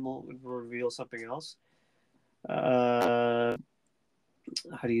time we'll reveal something else. How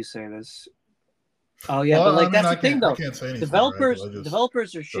do you say this? Oh yeah, but like that's the thing though. I can't say anything, developers right?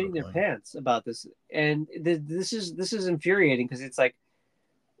 developers are shitting their pants about this, and this is infuriating because it's like,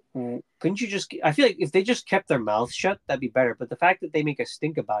 couldn't you just? I feel like if they just kept their mouths shut, that'd be better. But the fact that they make us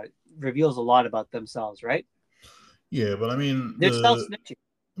think about it reveals a lot about themselves, right? Yeah, but I mean, they're self-snitching.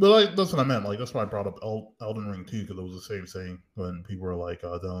 But like, that's what I meant. Like that's why I brought up Elden Ring too, because it was the same thing when people were like,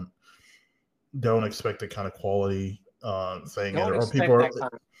 don't expect the kind of quality thing, or people are,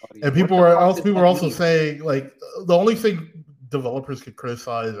 and people were also saying like the only thing developers could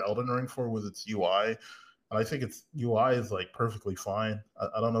criticize Elden Ring for was its UI, and I think its UI is like perfectly fine.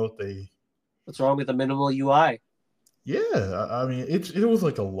 I don't know what's wrong with the minimal UI. Yeah, I mean it was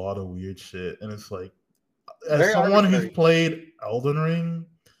like a lot of weird shit, and it's like as someone who's played Elden Ring,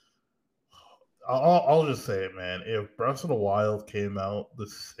 I'll just say it, man. If Breath of the Wild came out the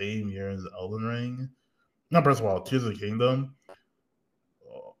same year as Elden Ring, not Breath of the Wild, Tears of the Kingdom,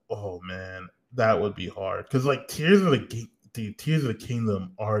 oh man, that would be hard. Because like Tears of the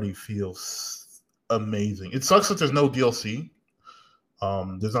Kingdom already feels amazing. It sucks that there's no DLC.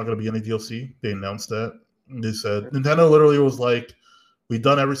 There's not going to be any DLC. They announced that. They said Nintendo literally was like, "We've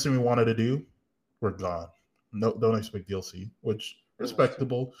done everything we wanted to do. We're gone. No, don't expect DLC," which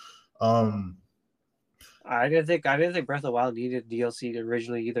respectable. I didn't think Breath of the Wild needed DLC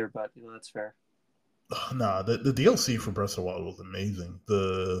originally either, but that's fair. Nah, the DLC for Breath of the Wild was amazing.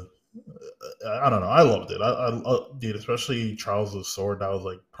 I don't know, I loved it. I did, especially Trials of the Sword. That was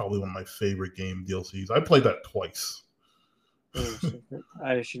like probably one of my favorite game DLCs. I played that twice.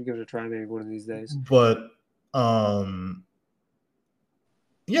 I should give it a try maybe one of these days. But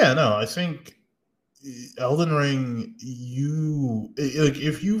yeah, no, I think Elden Ring,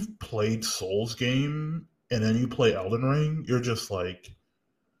 if you've played Souls game and then you play Elden Ring, you're just like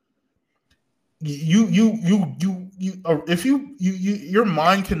if your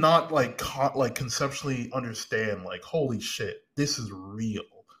mind cannot like conceptually understand like, holy shit, this is real.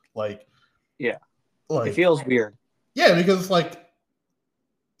 Like, yeah, like it feels weird. Yeah, because like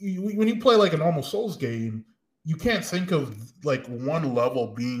when you play like a normal Souls game, you can't think of like one level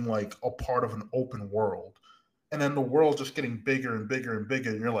being like a part of an open world, and then the world just getting bigger and bigger and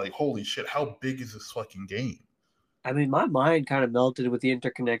bigger, and you're like, holy shit, how big is this fucking game? I mean, my mind kind of melted with the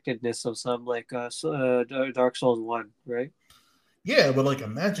interconnectedness of some like Dark Souls 1, right? Yeah, but like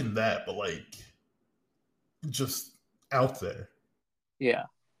imagine that, but like just out there. Yeah.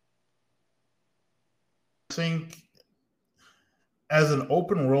 I think as an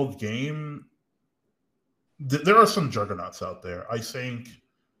open world game, there are some juggernauts out there. I think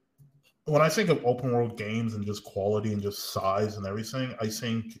when I think of open world games and just quality and just size and everything, I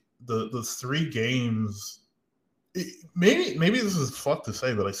think the three games. Maybe this is fucked to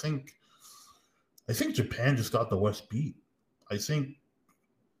say, but I think Japan just got the West beat. I think.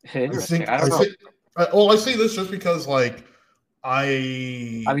 I say this just because like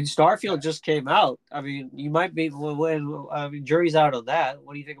I mean, Starfield just came out. I mean, you might be jury's out on that.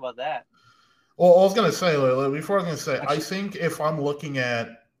 What do you think about that? Well, I was gonna say I think if I'm looking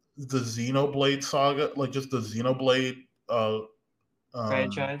at the Xenoblade saga, like just the Xenoblade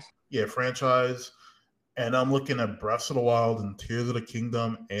franchise, franchise, and I'm looking at Breath of the Wild and Tears of the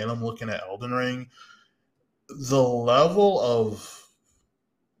Kingdom, and I'm looking at Elden Ring, the level of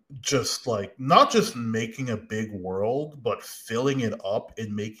just like not just making a big world, but filling it up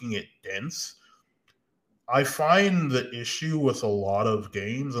and making it dense. I find the issue with a lot of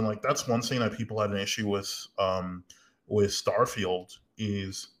games, and like that's one thing that people had an issue with Starfield,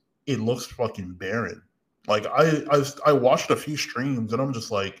 is it looks fucking barren. Like I watched a few streams and I'm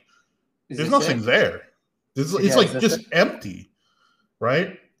just like, there's nothing there. It's like just empty.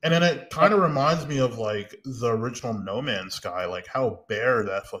 right? And then it kind of reminds me of like the original No Man's Sky, like how bare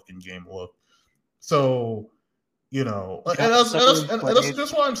that fucking game looked. So, you know, and Got someone and that's played.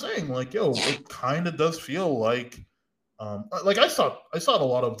 just what I'm saying. Like, yo, it kind of does feel like I saw a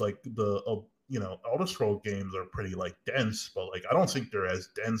lot of like the you know, Elder Scroll games are pretty like dense, but like I don't think they're as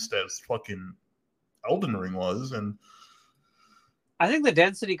dense as fucking Elden Ring was. And I think the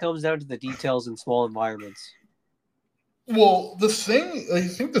density comes down to the details in small environments. well, the thing I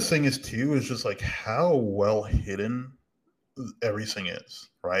think the thing is too is just like how well hidden everything is,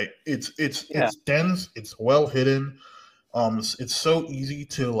 right? Yeah, It's dense, it's well hidden. It's so easy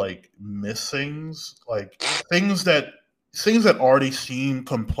to like miss things, like things that already seem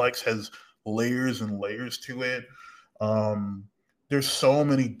complex has layers and layers to it. Um, there's so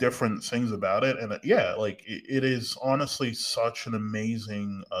many different things about it, and yeah, like it is honestly such an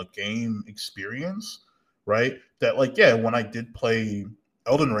amazing game experience, right? That like yeah, when I did play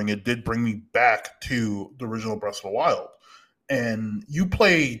Elden Ring, it did bring me back to the original Breath of the Wild. And you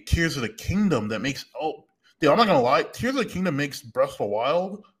play Tears of the Kingdom, that makes dude, I'm not gonna lie, Tears of the Kingdom makes Breath of the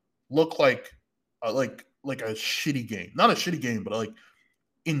Wild look like a shitty game. Not a shitty game, but like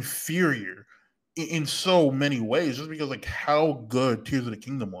inferior in so many ways, just because like how good Tears of the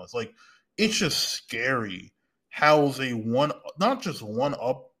Kingdom was. Like it's just scary how they not just one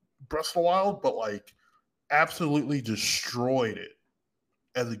up Breath of the Wild, but like absolutely destroyed it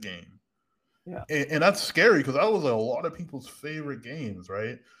as a game. yeah. And that's scary because that was a lot of people's favorite games,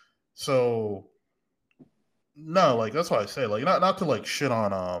 right? So no, like that's why I say like not to like shit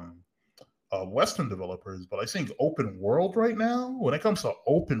on Western developers, but I think open world right now, when it comes to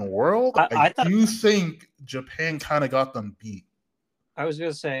open world, I I thought do think Japan kind of got them beat. I was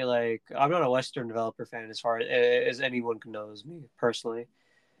gonna say like I'm not a Western developer fan as far as anyone knows me personally,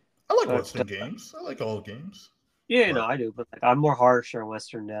 I like but Western games. I like all games, yeah, no, but I do. But like, I'm more harsh on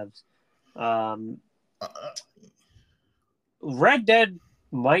Western devs. Um, uh, Red Dead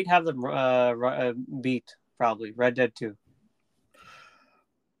might have them beat probably Red Dead 2.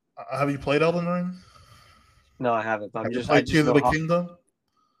 have you played Elden Ring? No, I haven't. But Have you I played just Tears of know the how. Kingdom?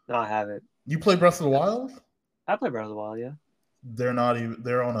 No, I haven't. You play Breath of the Wild? I played Breath of the Wild, yeah. They're not even.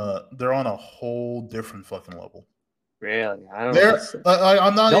 They're on a whole different fucking level. Really, I don't know. They're. That's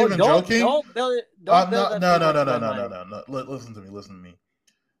I'm not don't even don't joking. don't build it. Don't I'm build not. up No. too No. much No. in No. my No. No. mind. No. No. Listen to me. Listen to me.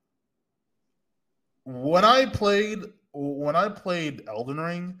 When I played Elden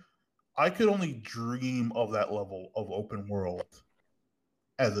Ring, I could only dream of that level of open world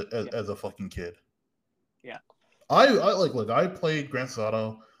Yeah, as a fucking kid. yeah. I like look. I played Grand Theft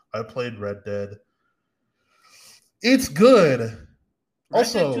Auto. I played Red Dead. It's good.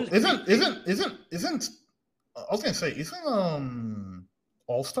 Red Dead 2 Also, is crazy. isn't I was gonna say isn't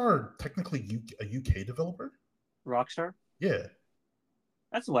All Star technically a UK developer? Rockstar. Yeah.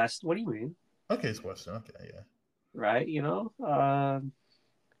 That's West. What do you mean? Okay, it's Western. Okay, yeah. Right?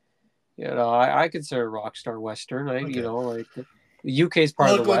 I consider Rockstar Western. Okay. Like the UK is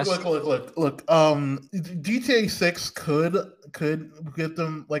part of the Look, look, West. look, look, look, look. GTA 6 could get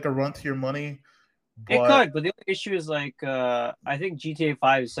them like a run to your money, It but could, but the only issue is like I think GTA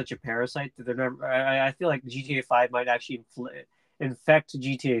 5 is such a parasite that they're never. I feel like GTA 5 might actually infect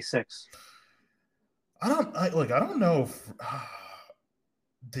GTA 6. I don't know if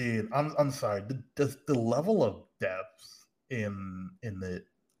dude, I'm sorry. The level of depth in the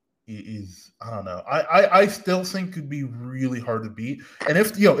is I don't know. I still think could be really hard to beat. And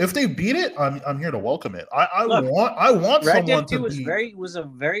if they beat it, I'm here to welcome it. Look, I want Red someone Dead to 2 beat. was a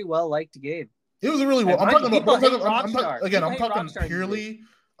very well liked game. It was a really well. And I'm mind talking you, about, but people hate Rockstar. again. People I'm hate talking Rockstar these days. purely.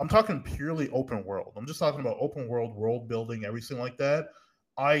 I'm talking purely open world. I'm just talking about open world building, everything like that.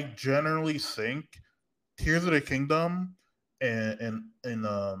 I generally think Tears of the Kingdom and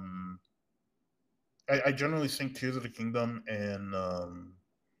I generally think Tears of the Kingdom and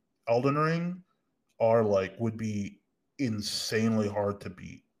Elden Ring are like would be insanely hard to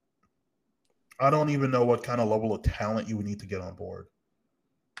beat. I don't even know what kind of level of talent you would need to get on board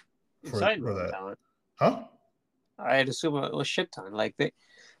Inside for no that. talent. Huh? I'd assume a shit ton. Like they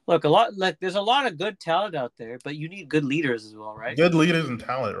look a lot. Like there's a lot of good talent out there, but you need good leaders as well, right? Good leaders and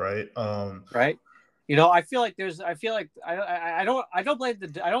talent, right? Right. I feel like there's. I feel like I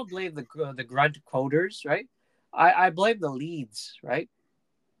don't blame the grunt coders, right? I blame the leads, right?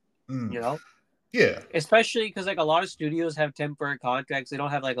 mm, You know, yeah. especially because like a lot of studios have temporary contracts. They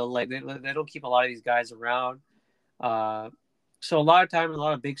don't have they don't keep a lot of these guys around. Uh, so a lot of time, a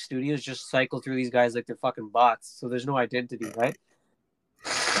lot of big studios just cycle through these guys like they're fucking bots. So there's no identity, right?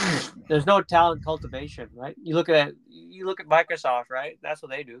 There's no talent cultivation, right? You look at Microsoft, right? That's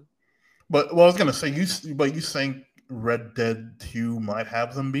what they do. But well, I was gonna say you, but you think Red Dead 2 might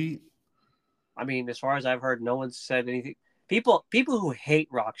have them beat. I mean, as far as I've heard, no one's said anything. People who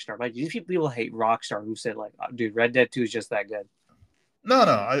hate Rockstar, like these people hate Rockstar who said like, oh, dude, Red Dead 2 is just that good. No,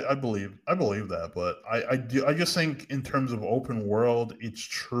 I believe that, but I just think in terms of open world, it's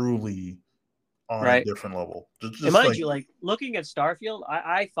truly on a Right. different level. And mind you, like looking at Starfield,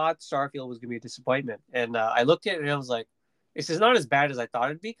 I thought Starfield was gonna be a disappointment, and I looked at it and I was like, this is not as bad as I thought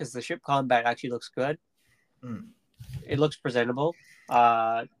it'd be because the ship combat actually looks good. It looks presentable.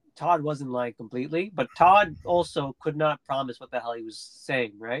 Todd wasn't lying completely, but Todd also could not promise what the hell he was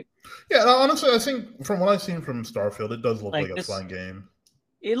saying, right? Yeah, no, honestly, I think from what I've seen from Starfield, it does look like a fun game.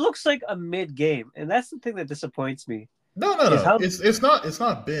 It looks like a mid game, and that's the thing that disappoints me. No. It's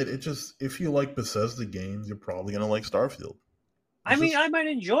not bad. It just, if you like Bethesda games, you're probably gonna like Starfield. I mean, I might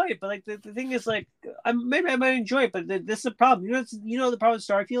enjoy it, but like the thing is, like, maybe I might enjoy it, but this is the problem. You know, the problem with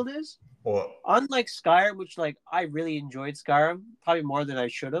Starfield is, what? Unlike Skyrim, which like I really enjoyed Skyrim, probably more than I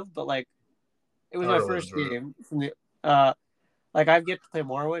should have, but like it was my first game from the like I've yet to play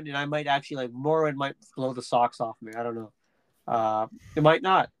Morrowind, and I might actually like Morrowind might blow the socks off me. I don't know. It might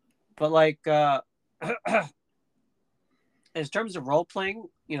not, but like in terms of role playing,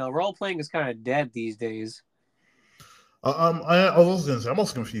 role playing is kind of dead these days. I was gonna say, I'm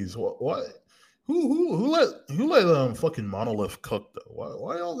also confused. What? Who let fucking Monolith cook though?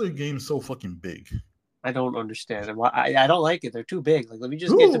 Why are all their games so fucking big? I don't understand, and why I don't like it. They're too big. Like, let me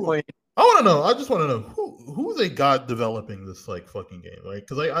just get to the point. I want to know. I just want to know who they got developing this like fucking game, right?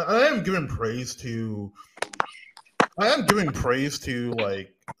 Because I am giving praise to. I am giving praise to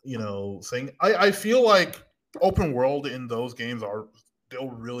like saying I feel like open world in those games are still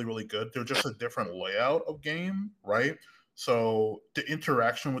really really good. They're just a different layout of game, right? So the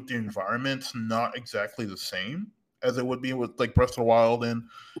interaction with the environment's not exactly the same as it would be with like Breath of the Wild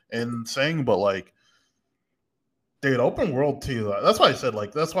and saying, but like, dude, open world too. That's why I said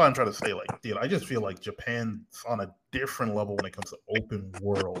like that's why I'm trying to say like, dude, I just feel like Japan's on a different level when it comes to open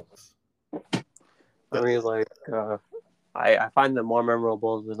worlds. I mean, like, I find them more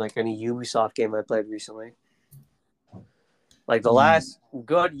memorable than like any Ubisoft game I played recently. Like the last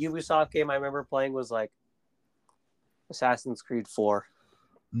good Ubisoft game I remember playing was like Assassin's Creed 4.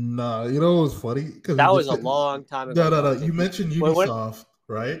 Nah, you know what was funny? That was a long time ago. No. You mentioned Ubisoft,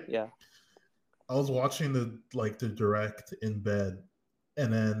 right? Yeah. I was watching the direct in bed,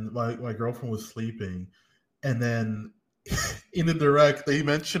 and then my girlfriend was sleeping, and then in the direct they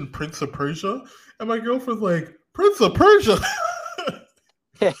mentioned Prince of Persia, and my girlfriend's like, Prince of Persia.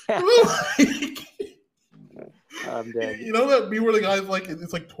 I'm dead. You know that meme where the guy's like,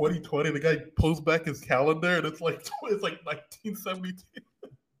 it's like 2020, the guy pulls back his calendar and it's like 1972.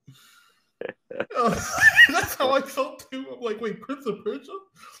 That's how I felt too. I'm like, wait, Prince of Persia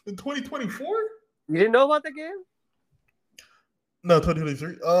in 2024? You didn't know about the game? No,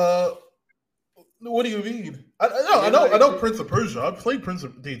 2023. What do you mean? I know Prince of Persia. I played Prince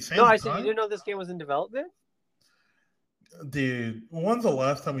of. Dude, no, I said you didn't know this game was in development. Dude, when's the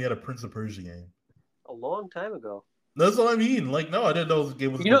last time we had a Prince of Persia game? A long time ago. That's what I mean. Like, no, I didn't know this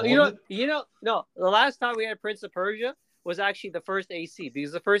game was. No. The last time we had Prince of Persia was actually the first AC,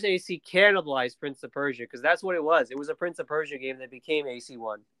 because the first AC cannibalized Prince of Persia, because that's what it was. It was a Prince of Persia game that became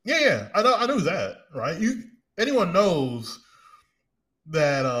AC1. Yeah, I know that, right? Anyone knows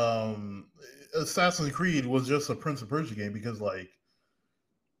that Assassin's Creed was just a Prince of Persia game, because like,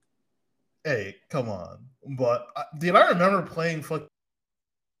 hey, come on. But did I remember playing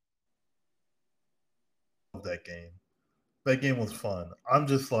that game? That game was fun. I'm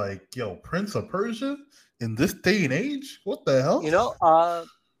just like, yo, Prince of Persia in this day and age? What the hell?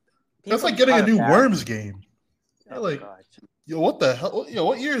 That's like getting a new Worms game. Oh, like, God. Yo, what the hell? Yo,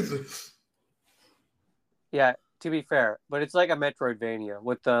 what year is this? Yeah, to be fair, but it's like a Metroidvania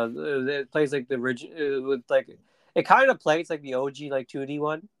with it plays like the original, with like it kind of plays like the OG like 2D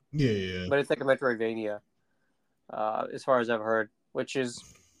one. Yeah. But it's like a Metroidvania, as far as I've heard, which is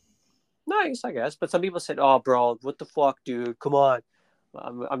nice, I guess. But some people said, "Oh, bro, what the fuck, dude? Come on."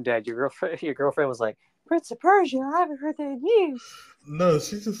 I'm dead. Your girlfriend was like, Prince of Persia. I haven't heard that in years. No,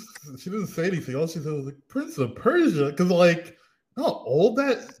 she didn't say anything. All she said was like, Prince of Persia, because like, how old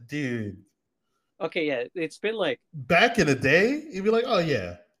that dude. Okay, yeah, it's been like back in the day, you'd be like, oh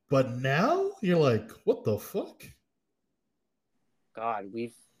yeah, but now you're like, what the fuck? God,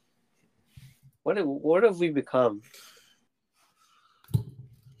 what have we become?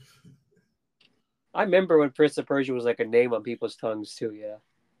 I remember when Prince of Persia was like a name on people's tongues too. Yeah.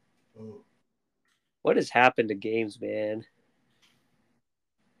 Oh. What has happened to games, man?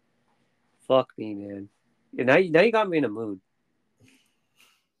 Fuck me, man. Now you got me in a mood.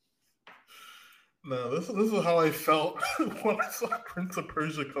 No, this is how I felt when I saw Prince of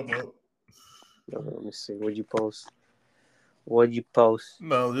Persia come up. Let me see. What'd you post? What'd you post?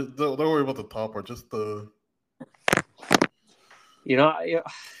 No, don't worry about the top part. Just the. You know,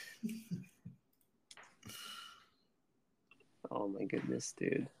 oh my goodness,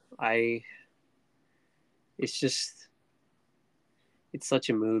 dude. I. It's just. It's such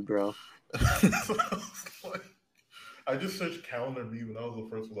a mood, bro. I just searched calendar meme and that was the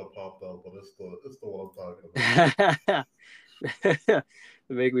first one that popped up, but it's the one I'm talking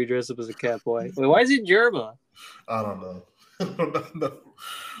They make me dress up as a cat boy. Wait, why is it Germa? about. I don't know. I don't know.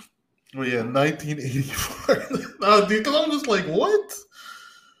 But yeah, 1984. No, dude, because I'm just like, what?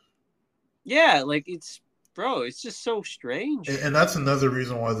 Yeah, like it's bro, it's just so strange. And that's another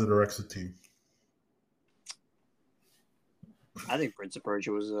reason why the directs a T. I think Prince of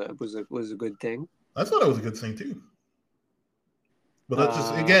Persia was a good thing. I thought it was a good thing too. But that's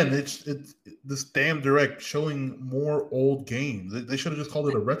just again, it's this damn direct showing more old games. They should have just called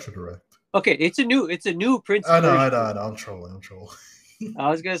it a retro direct. Okay, it's a new Prince I of know, Persia. I know. I'm trolling. I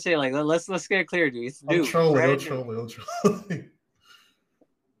was gonna say like let's get it clear, dude. It's new. I'm trolling. I'm trolling.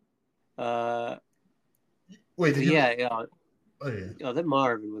 Wait, did you? Yeah. Oh yeah. Oh, they're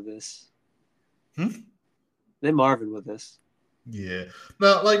Marvin with this. Hmm? They're Marvin with this. Yeah.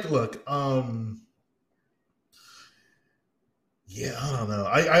 Now, like, look, yeah, I don't know.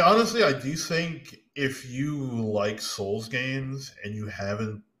 I honestly, I do think if you like Souls games and you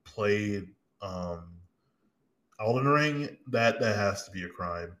haven't played Elden Ring, that has to be a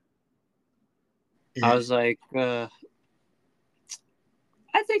crime. I was like, I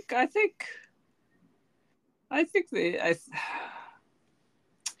think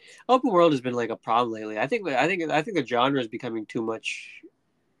open world has been like a problem lately. I think the genre is becoming too much.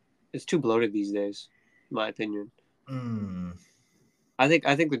 It's too bloated these days, in my opinion. I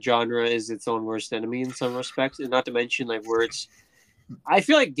think the genre is its own worst enemy in some respects, and not to mention like where it's. I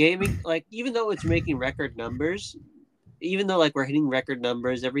feel like gaming, like even though it's making record numbers, even though like we're hitting record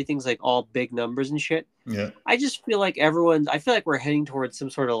numbers, everything's like all big numbers and shit. Yeah. I just feel like I feel like we're heading towards some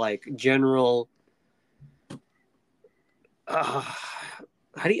sort of like general.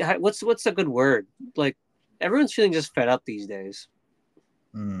 What's a good word? Like everyone's feeling just fed up these days.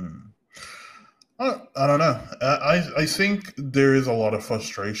 I don't know. I think there is a lot of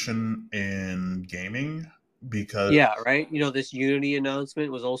frustration in gaming because yeah, right. You know, this Unity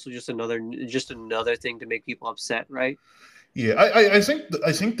announcement was also just another thing to make people upset, right? Yeah, I think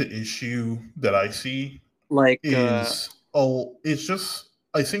the issue that I see Like, is it's just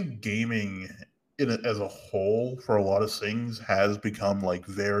I think gaming as a whole for a lot of things has become like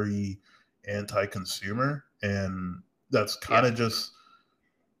very anti-consumer, and that's kind of just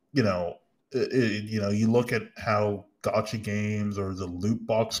you know you look at how gotcha games or the loot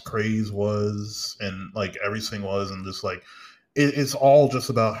box craze was and like everything was and just like it's all just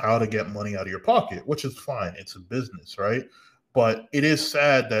about how to get money out of your pocket, which is fine. It's a business, right? But it is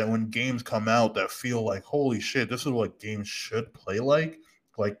sad that when games come out that feel like, holy shit, this is what games should play like,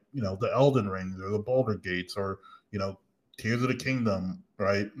 the Elden Rings or the Baldur Gates or, Tears of the Kingdom,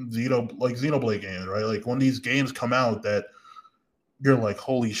 right? Xenoblade games, right? Like when these games come out that you're like,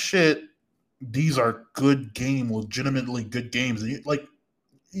 holy shit, these are good legitimately good games. You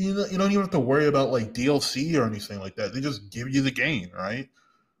don't even have to worry about like DLC or anything like that. They just give you the game, right?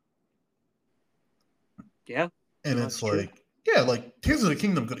 Yeah. And it's like, yeah, like Tears of the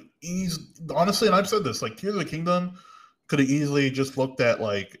Kingdom could honestly, and I've said this, like Tears of the Kingdom could have easily just looked at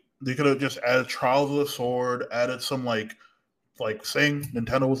like they could have just added Trials of the Sword, added some like saying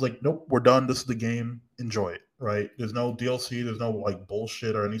Nintendo was like, nope, we're done. This is the game. Enjoy it, right? There's no DLC. There's no like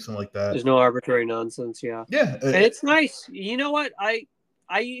bullshit or anything like that. There's no arbitrary nonsense. Yeah. Yeah, and it's nice. You know what? I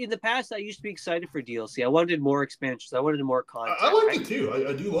in the past I used to be excited for DLC. I wanted more expansions. I wanted more content. I like it too.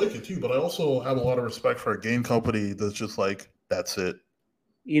 I do like it too, but I also have a lot of respect for a game company that's just like, that's it.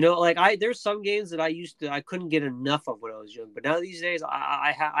 You know, like there's some games that I couldn't get enough of when I was young, but now these days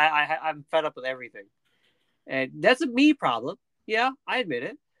I'm fed up with everything, and that's a me problem. Yeah, I admit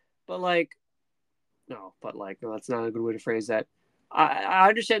it, but like, no, that's not a good way to phrase that. I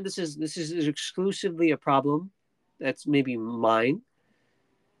understand this is exclusively a problem that's maybe mine.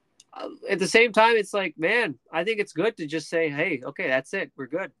 At the same time, it's like, man, I think it's good to just say, hey, okay, that's it. We're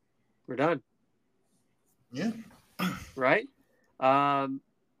good. We're done. Yeah. Right? Bungie,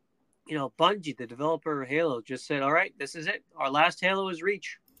 the developer of Halo, just said, all right, this is it. Our last Halo is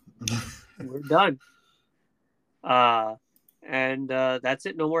Reach. We're done. And that's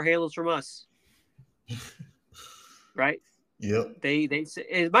it. No more Halos from us. Right? Yep. They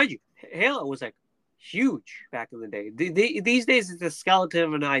say, mind you, Halo was like huge back in the day. These days, it's a skeleton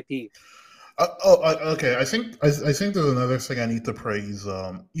of an IP. Okay. I think there's another thing I need to praise.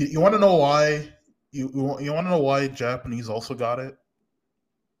 You want to know why? You want to know why Japanese also got it?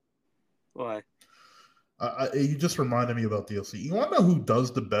 Why? You just reminded me about DLC. You want to know who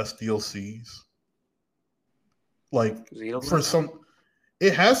does the best DLCs? Like for Xenoblade? some,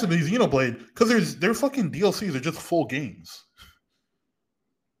 it has to be Xenoblade because their fucking DLCs are just full games.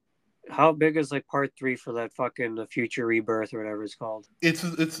 How big is like part 3 for that fucking Future Rebirth or whatever it's called? It's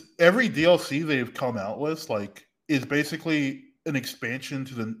every DLC they've come out with like is basically an expansion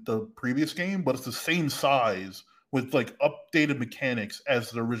to the previous game, but it's the same size with like updated mechanics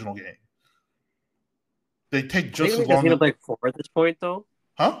as the original game. They take They just can as make a long as Xenoblade 4 at this point, though.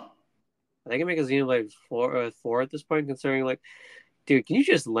 huh? They can make a Xenoblade 4 at this point, considering like, dude, can you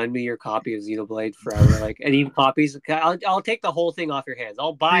just lend me your copy of Xenoblade forever? Like, and even copies, I'll take the whole thing off your hands.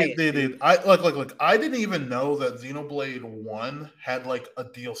 I'll buy it, dude. I like I didn't even know that Xenoblade One had like a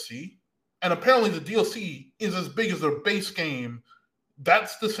DLC, and apparently the DLC is as big as their base game.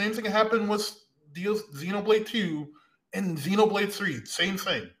 That's the same thing that happened with Xenoblade Two and Xenoblade Three. Same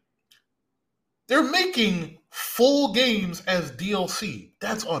thing. They're making full games as DLC.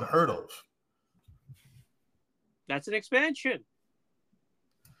 That's unheard of. That's an expansion.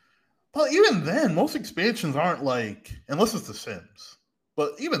 But even then, most expansions aren't like, unless it's The Sims.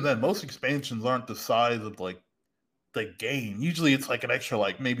 But even then, most expansions aren't the size of like the game. Usually, it's like an extra,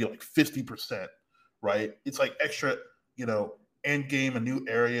 like maybe like 50%, right? It's like extra, end game, a new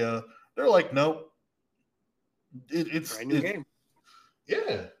area. They're like, nope, Brand new it's game.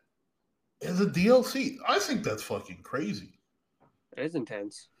 yeah, it's a DLC. I think that's fucking crazy. It is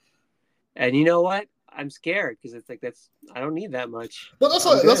intense. And you know what? I'm scared because it's like I don't need that much. But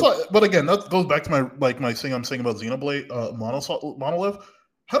I'm that's good. why. But again, that goes back to my thing I'm saying about Xenoblade Monolith.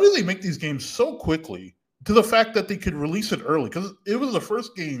 How do they make these games so quickly? To the fact that they could release it early because it was the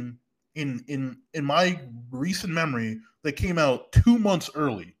first game in my recent memory that came out 2 months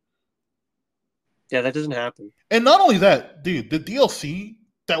early. Yeah, that doesn't happen. And not only that, dude, the DLC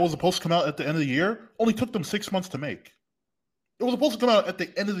that was supposed to come out at the end of the year only took them 6 months to make. It was supposed to come out at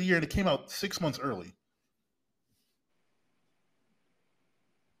the end of the year and it came out 6 months early.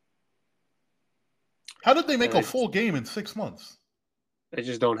 How did they make a full game in 6 months? They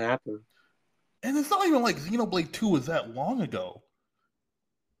just don't happen. And it's not even like Xenoblade 2 was that long ago.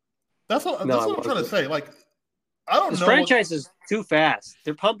 That's what No, I'm trying to say. Like, I don't this know. franchise is too fast.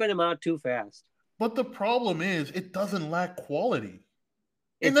 They're pumping them out too fast. But the problem is, it doesn't lack quality.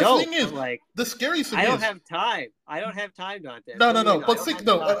 It And the don't. thing is, Like, the scary thing I don't is, have time. I don't have time, Dante. no, no, You no. know, I But don't think have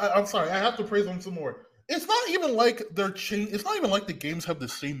no. time. I'm sorry. I have to praise them some more. It's not even like they're changing. It's not even like the games have the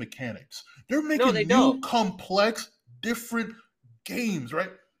same mechanics. They're No, they making new, don't. complex, different games,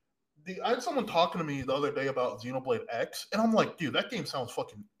 right? I had someone talking to me the other day about Xenoblade X, and I'm like, dude, that game sounds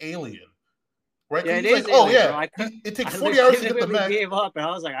fucking alien, right? Yeah, Because it he's like, is oh alien, bro. yeah, it takes I 40 hours to get the legitimately mech. gave up, and I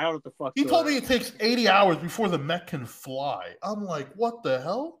was like, I don't know what the fuck's He going told me on. it takes 80 hours before the mech can fly. I'm like, what the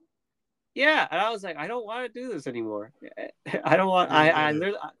hell? Yeah, and I was like, I don't want to do this anymore. I don't want.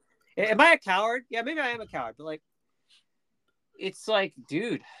 Am I a coward? Yeah, maybe I am a coward, but like, it's like,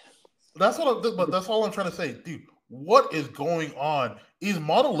 dude. But that's all I'm trying to say, dude. What is going on? Is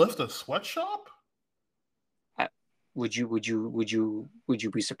Monolith a sweatshop? Would you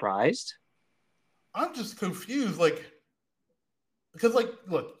be surprised? I'm just confused, like because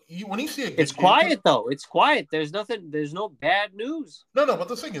look, when you see a It's good game, quiet though. It's quiet. There's nothing. There's no bad news. no, but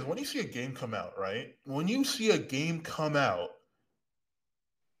the thing is, when you see a game come out, right? When you see a game come out,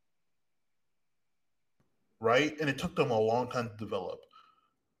 right, and it took them a long time to develop.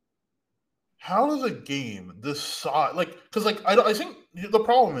 How does a game this size, like, because I think the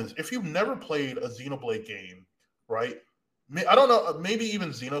problem is if you've never played a Xenoblade game, right? I don't know, maybe even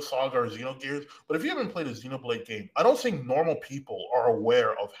Xenosaga or Xenogears, but if you haven't played a Xenoblade game, I don't think normal people are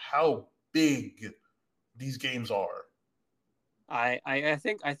aware of how big these games are. I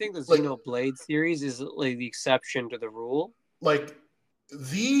think the Like, Xenoblade series is like the exception to the rule. like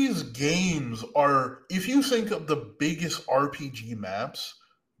these games are, if you think of the biggest RPG maps,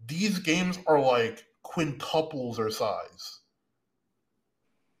 these games are like quintuples their size.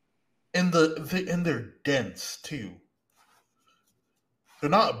 And and they're dense too. They're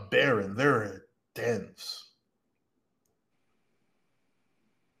not barren, they're dense.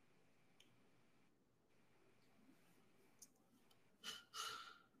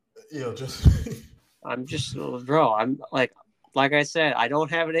 Just I'm just, bro. I'm like I said, I don't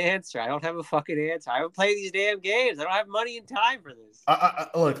have an answer. I don't have a fucking answer. I haven't played these damn games. I don't have money and time for this.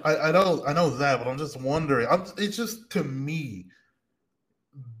 look, I know that, but I'm just wondering. It's just to me,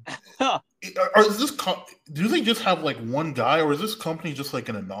 Is this do they just have like one guy, or is this company just like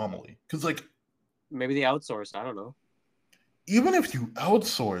an anomaly? Because like Maybe they outsource. I don't know. even if you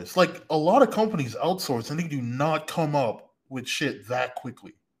outsource, like a lot of companies outsource and they do not come up with shit that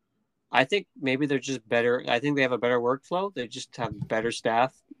quickly. I think maybe they're just better. I think they have a better workflow. They just have better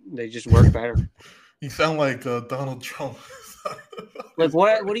staff. They just work better. You sound like Donald Trump. Like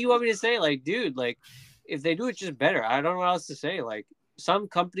what do you want me to say? Like, dude, like if they do it just better, I don't know what else to say. Like some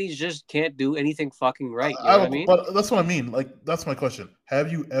companies just can't do anything fucking right. You know what I mean? But that's what I mean. Like that's my question.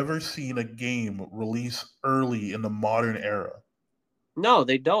 Have you ever seen a game release early in the modern era? No,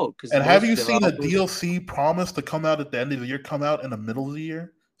 they don't, because And have most you seen a developers. DLC promise to come out at the end of the year come out in the middle of the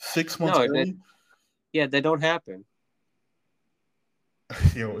year, 6 months No, early? yeah, they don't happen.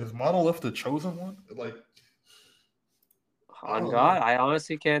 Yo, is Monolith the chosen one? Like, I On don't know. God, I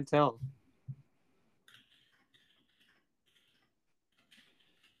honestly can't tell.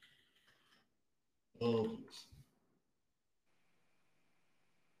 Oh.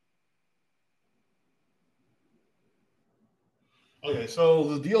 Okay, so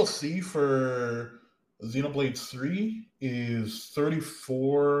the DLC for Xenoblade 3 is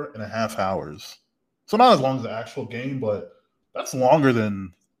 34 and a half hours. So not as long as the actual game, but that's longer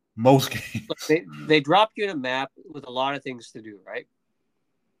than most Like games. they drop you in a map with a lot of things to do, right?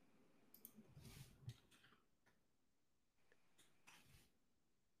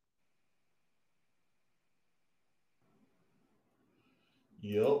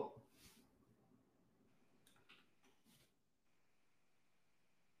 Yep.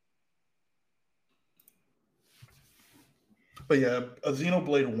 But yeah, a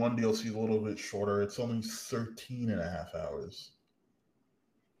Xenoblade 1 DLC is a little bit shorter. It's only 13 and a half hours.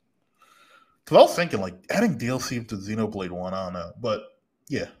 Because I was thinking, like, adding DLC to Xenoblade 1, I don't know. But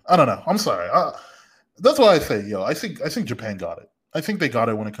yeah, I don't know. I'm sorry. That's why I say, yo, I think Japan got it. I think they got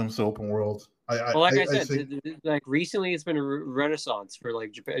it when it comes to open world. Well, like I I said, think, like recently, it's been a renaissance for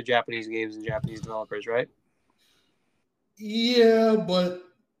like Japanese games and Japanese developers, right? yeah, but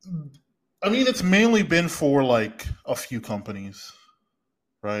I mean, it's mainly been for like a few companies,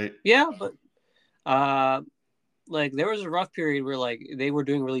 right? Yeah, but uh, like there was a rough period where like they were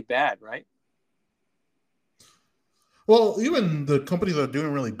doing really bad, right? Well, even the companies that are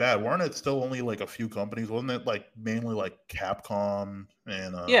doing really bad, weren't it still only like a few companies? Wasn't it like mainly like Capcom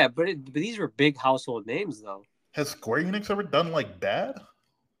and Yeah, but these were big household names, though. has Square Enix ever done like bad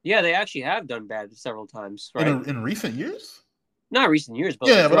Yeah, they actually have done bad several times, right? in recent years? Not recent years, but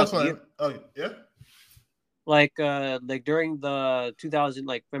like Yeah, but throughout that's the year. what. Oh yeah. Like during the 2000,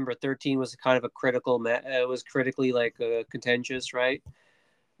 like remember 13 was kind of a it was critically like contentious, right?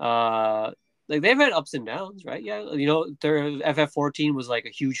 Uh, like they've had ups and downs, right? Yeah, you know, their FF14 was like a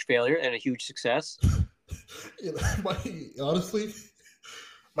huge failure and a huge success. You know, honestly,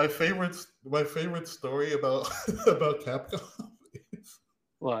 my favorite story about about Capcom is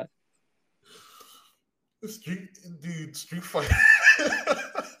What? Street Fighter.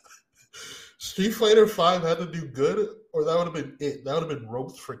 Street Fighter 5 had to do good, or that would have been it. That would have been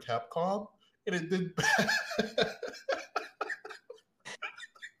ropes for Capcom, and it did bad.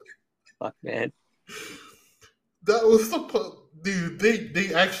 Fuck, man. That was the dude.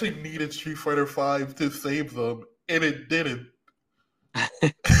 They actually needed Street Fighter 5 to save them, and it didn't.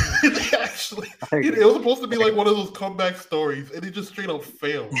 They actually, it was supposed to be like one of those comeback stories, and it just straight up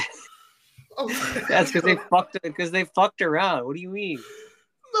failed. That's because they fucked around. What do you mean?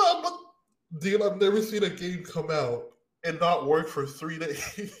 No, but dude, I've never seen a game come out and not work for 3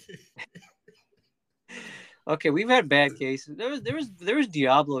 days. Okay, we've had bad cases. There was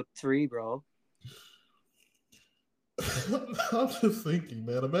Diablo 3, bro. I'm just thinking,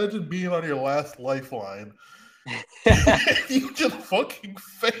 man. Imagine being on your last lifeline. You just fucking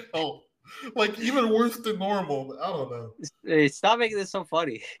fail. Like even worse than normal. I don't know. Hey, stop making this so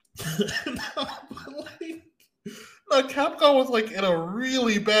funny. No, but like, no, Capcom was like in a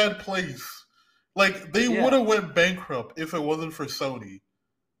really bad place. Like they would Yeah, have went bankrupt if it wasn't for Sony.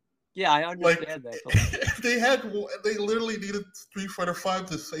 yeah, I Like understand that. they literally needed Street Fighter Five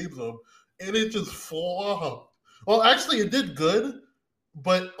to save them, and it just flopped. Well, actually, it did good,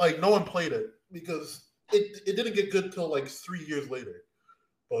 but like no one played it because it didn't get good till like 3 years later.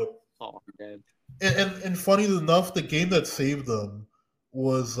 But Oh man. and funny enough, the game that saved them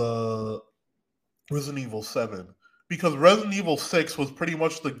was Resident Evil 7 because Resident Evil 6 was pretty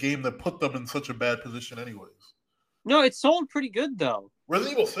much the game that put them in such a bad position, anyways. No, it sold pretty good though.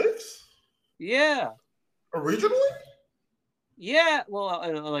 Resident Evil 6 Yeah, originally. yeah.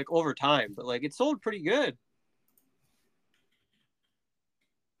 Well, like over time, but like it sold pretty good.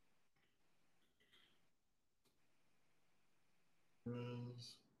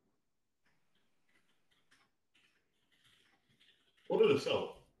 What did it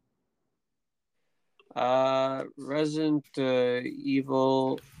sell? Resident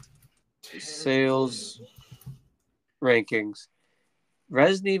Evil 10.8 sales rankings.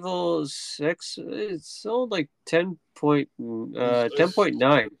 Resident Evil 6, it sold like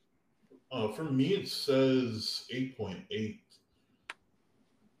 10.9. For me, it says 8.8.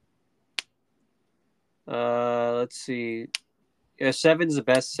 Let's see. Yeah, 7's the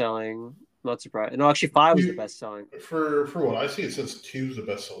best selling. Not surprised. No, actually 5 was the best selling. For what I see, it says 2 is the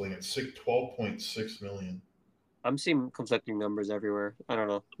best selling. It's 12.6 million. I'm seeing conflicting numbers everywhere. I don't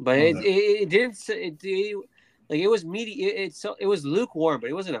know, but Okay. it didn't. Like it was media. It was lukewarm,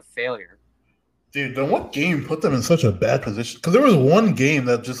 but it wasn't a failure. Dude, then what game put them in such a bad position? Because there was one game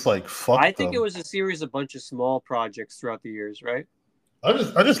that just like fucked I think them. it was a series of bunch of small projects throughout the years, right? I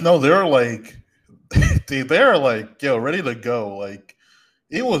just know they're like, dude, they're like, yo, ready to go. Like,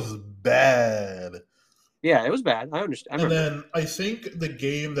 it was bad. Yeah, it was bad. I understand. I And remember. then I think the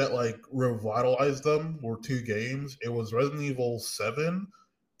game that like revitalized them were two games. It was Resident Evil 7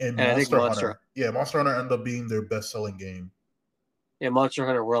 and And I think Monster Monster, Hunter. Yeah, Monster Hunter ended up being their best selling game. yeah, Monster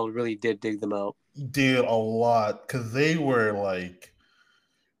Hunter World really did dig them out. Did a lot because they were like,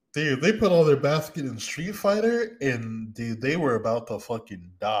 dude, they put all their basket in Street Fighter, and dude, they were about to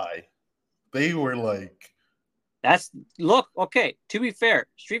fucking die. They were like, Look, okay. To be fair,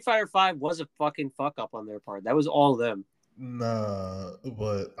 Street Fighter V was a fucking fuck up on their part. That was all them. nah,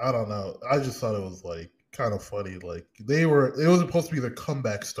 but I don't know. I just thought it was like kind of funny. Like it was supposed to be their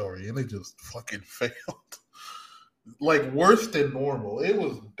comeback story, and they just fucking failed. Like worse than normal. It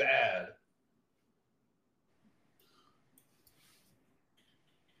was bad.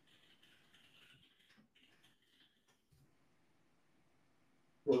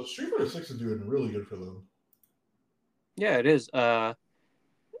 Well, Street Fighter 6 is doing really good for them. Yeah, it is. Apparently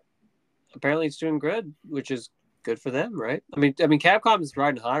it's doing good, which is good for them, right? I mean, Capcom is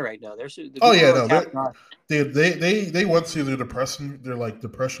riding high right now. The Oh people yeah, who are no, Capcom, they went through their like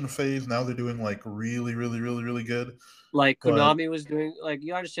depression phase. Now they're doing like really good. like But Konami was doing, like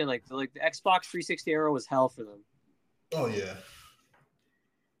you understand, like the Xbox 360 era was hell for them, oh yeah,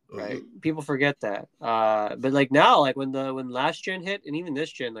 right? People forget that. But like now, like when last gen hit and even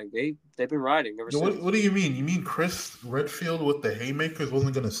this gen, like they've been riding ever since. what do you mean? You mean Chris Redfield with the haymakers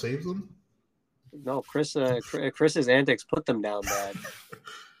wasn't going to save them? No, Chris's antics put them down bad.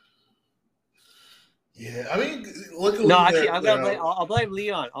 Yeah, I mean, No, luckily actually, I'm gonna they're blame. out. I'll blame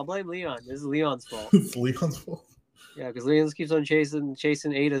Leon. I'll blame Leon. This is Leon's fault. It's Leon's fault. Yeah, because Leon keeps on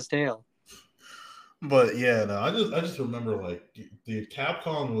chasing Ada's tail. But yeah, no, I just remember like the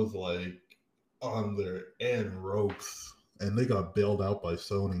Capcom was like on their end ropes, and they got bailed out by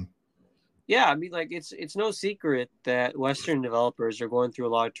Sony. Yeah, I mean, like it's no secret that Western developers are going through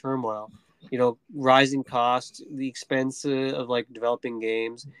a lot of turmoil. You know, rising costs, the expense of like developing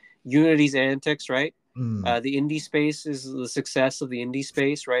games, Unity's antics, right? Mm. The indie space is the success of the indie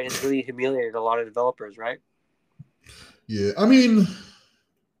space, right? Has really humiliated a lot of developers, right? Yeah, I mean,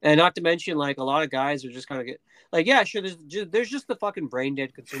 And not to mention, like a lot of guys are just kind of get like, yeah, sure. There's just the fucking brain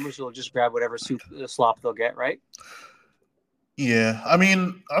dead consumers who'll just grab whatever soup slop they'll get, right? yeah, I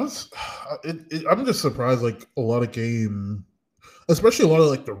mean, I'm just surprised. Like a lot of especially a lot of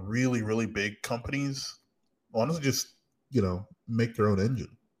like the really big companies, want to just make their own engine.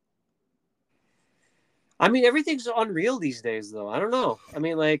 I mean, everything's Unreal these days, though. I don't know. I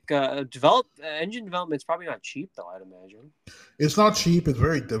mean, like, engine development's probably not cheap, though. I'd imagine. It's not cheap. It's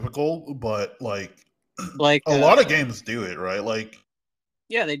very difficult, but like Like, a lot of games do it right. Like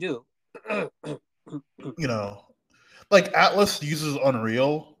yeah, they do. you know, like Atlas uses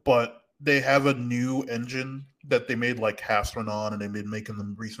Unreal, but they have a new engine that they made like Half-Run on, and they've been making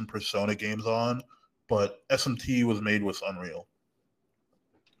them recent Persona games on. But SMT was made with Unreal.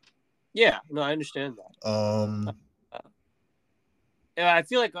 Yeah, no, I understand that. I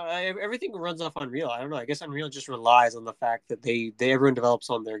feel like everything runs off Unreal. I don't know. I guess Unreal just relies on the fact that they everyone develops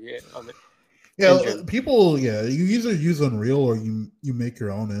on their engine. People, yeah, you either use Unreal or you make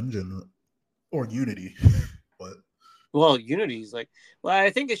your own engine or Unity. But well, Unity's like, well, I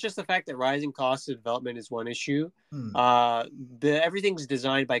think it's just the fact that rising costs of development is one issue. Everything's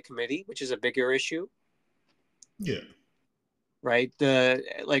designed by committee, which is a bigger issue. Yeah. Right.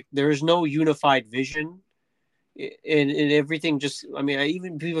 There's no unified vision. And everything just, I mean,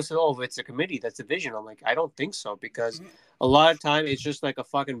 even people say, oh, if it's a committee, that's a vision. I'm like, I don't think so, because a lot of time it's just like a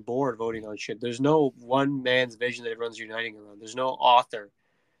fucking board voting on shit. There's no one man's vision that everyone's uniting around. There's no author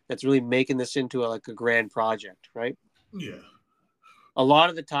that's really making this into like a grand project, right? Yeah. A lot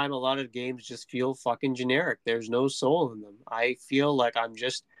of the time, a lot of games just feel fucking generic. There's no soul in them. I feel like I'm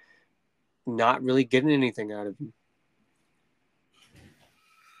just not really getting anything out of them.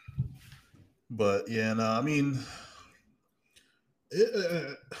 But yeah, no, I mean,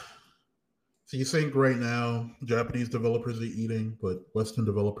 so you think right now Japanese developers are eating, but Western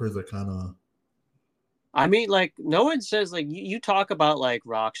developers are kind of. I mean, like no one says like you talk about like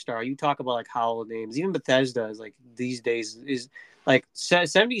Rockstar, you talk about like Howl names, even Bethesda is like these days is like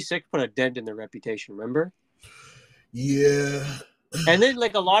 76 put a dent in their reputation. Remember? Yeah. And then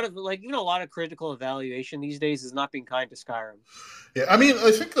like a lot of like a lot of critical evaluation these days is not being kind to Skyrim. Yeah, I mean,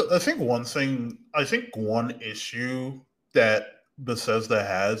 I think one issue that Bethesda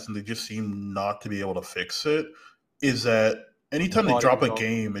has, and they just seem not to be able to fix it, is that anytime they Quality drop a control.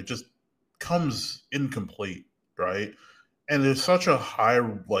 game, it just comes incomplete, right? And there's such a high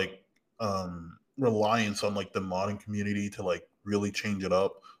like reliance on like the modding community to like really change it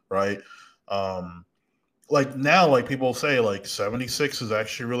up, right? Um, like now, like people say, like 76 is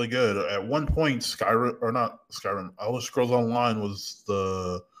actually really good. At one point, Skyrim or not Skyrim, Elder Scrolls Online was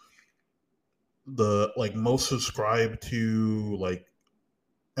the like most subscribed to like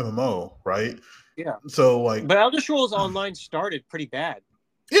MMO, right? Yeah. So like, But Elder Scrolls Online started pretty bad.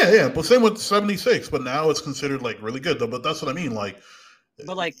 yeah, but same with 76, but now it's considered like really good though. But that's what I mean. Like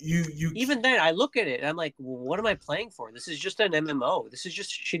But like you even then I look at it and I'm like, well, what am I playing for? This is just an MMO. This is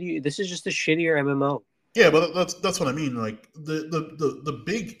just shitty. This is just a shittier MMO. yeah, but that's what I mean. Like the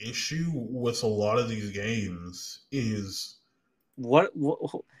big issue with a lot of these games is What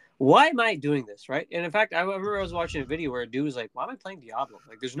why am I doing this, right? And in fact, I remember I was watching a video where a dude was like, why am I playing Diablo?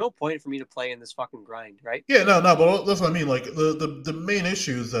 Like, there's no point for me to play in this fucking grind, right? yeah, no, but that's what I mean. Like the main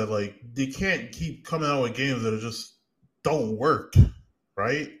issue is that like they can't keep coming out with games that are just don't work,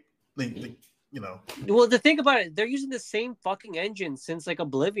 right? They you know, Well, the thing about it, they're using the same fucking engine since like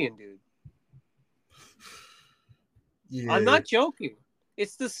Oblivion, dude. I'm yeah, not joking.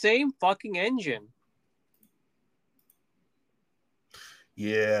 It's the same fucking engine.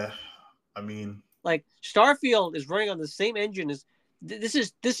 yeah. I mean, Like Starfield is running on the same engine as this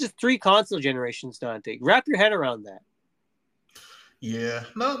is three console generations, Dante. Wrap your head around that. yeah.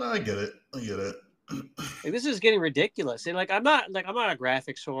 No, I get it. I get it. Like this is getting ridiculous. And I'm not a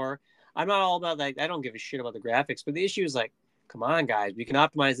graphics whore. I'm not all about like I don't give a shit about the graphics, but the issue is like, come on, guys, we can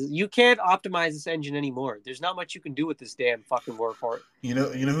optimize this. You can't optimize this engine anymore. There's not much you can do with this damn fucking workhorse. You know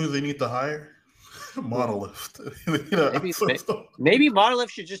who they need to hire? Who? Monolith. You know, Maybe so stuff. maybe Monolith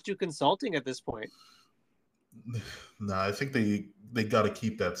should just do consulting at this point. Nah, I think they got to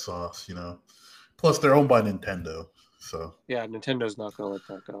keep that sauce. You know, plus they're owned by Nintendo, so Yeah, Nintendo's not gonna let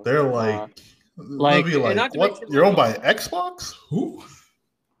that go. they're like they'll Like, be and like, not to "What? mention You're like owned by Xbox? Who?"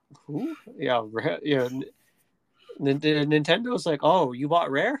 who? Yeah, yeah. Nintendo's like, oh, you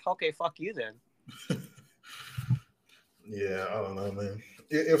bought Rare? Okay, fuck you then. Yeah, I don't know, man.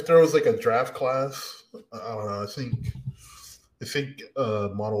 If there was like a draft class, I don't know. I think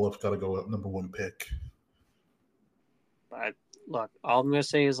Monolith got to go at number one pick. But look, all I'm gonna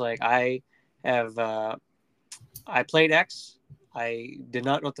say is like have I played X. I did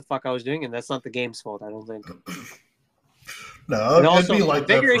not know what the fuck I was doing, and that's not the game's fault. I don't think. No, And it'd also, be the like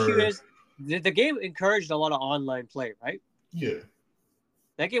that bigger issue for is the game encouraged a lot of online play, right? yeah.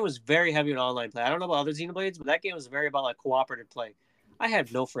 That game was very heavy on online play. I don't know about other Xenoblades, but that game was very about like cooperative play. I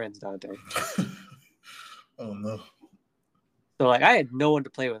had no friends, Dante. Oh no. So like I had no one to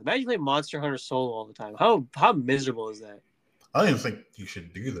play with. Imagine playing Monster Hunter solo all the time. How miserable is that? I don't even think you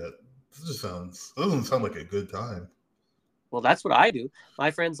should do that. Doesn't sound like a good time. Well, that's what I do.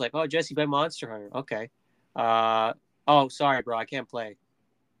 My friend's like, "Oh, Jesse, play Monster Hunter." Okay. Oh, sorry, bro, I can't play.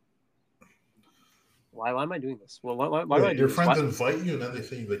 Why am I doing this? Well, why do I Wait, do your this? friends Why? invite you and then they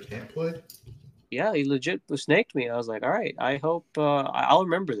say they can't play? Yeah, he legit snaked me. I was like, all right, I hope I'll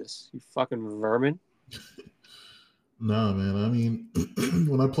remember this. You fucking vermin. No, man. I mean,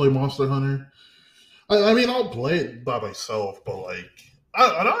 when I play Monster Hunter, I mean, I'll play it by myself, but like,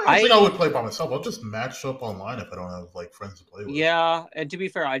 I don't even think I would play by myself. I'll just match up online if I don't have like friends to play with. Yeah, and to be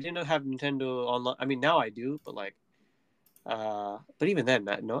fair, I didn't have Nintendo online. I mean, now I do, but like, but even then,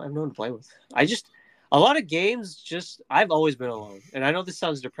 no, I have no one to play with. A lot of games just I've always been alone, and I know this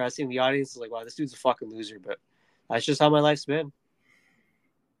sounds depressing. The audience is like, "Wow, this dude's a fucking loser," but that's just how my life's been.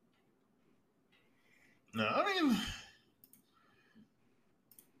 No, I mean,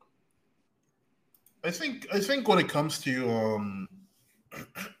 I think when it comes to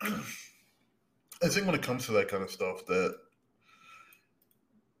I think when it comes to that kind of stuff, that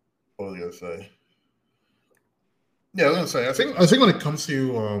what was I gonna say? Yeah, I was gonna say. I think when it comes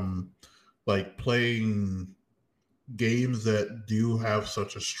to like playing games that do have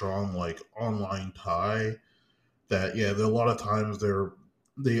such a strong like online tie, that yeah, there are a lot of times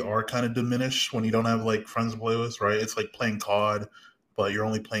they are kind of diminished when you don't have like friends to play with, right? It's like playing COD. but you're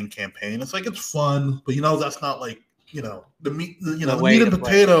only playing campaign. It's like it's fun, but that's not like the meat. The The way meat to and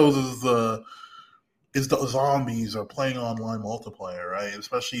play. potatoes is the zombies or playing online multiplayer, right?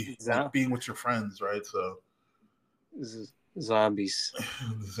 Especially like being with your friends, right? So Zombies.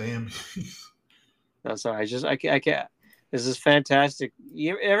 zombies. No, sorry. I can't. This is fantastic.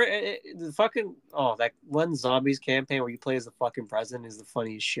 You ever the fucking that one zombies campaign where you play as the fucking president is the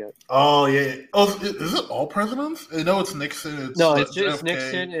funniest shit. Oh yeah. Oh, is it all presidents? I know it's Nixon. It's No, it's just JFK.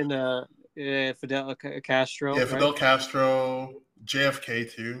 Nixon and Fidel Castro. Yeah, right? Fidel Castro,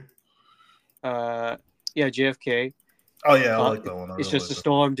 JFK too. Yeah, JFK. Oh yeah, I like that one. It's just a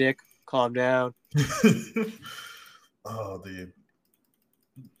storm, Dick. Calm down. Oh,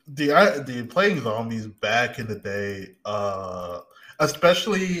 the playing zombies back in the day,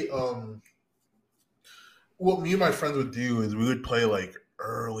 especially what me and my friends would do is we would play like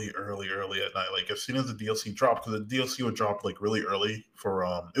early at night, like as soon as the DLC dropped, because the DLC would drop like really early for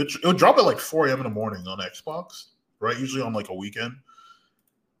it would drop at like 4 a.m. in the morning on Xbox, right? Usually on like a weekend.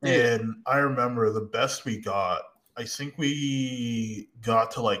 Yeah. And I remember the best we got, I think we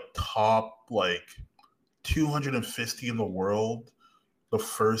got to like top like 250 in the world the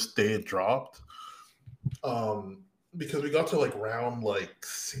first day it dropped. Because we got to like round like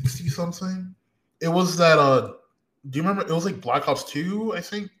 60 something. It was that do you remember it was like Black Ops 2, I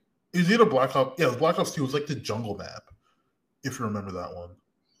think? It was either Black Ops, yeah, it was Black Ops 2, it was like the jungle map, if you remember that one.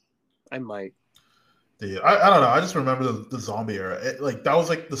 I might. Yeah, I don't know. I just remember the zombie era. Like that was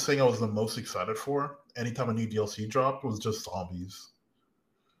like the thing I was the most excited for. Anytime a new DLC dropped was just zombies.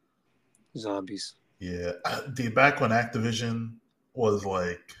 Zombies. Yeah, back when Activision was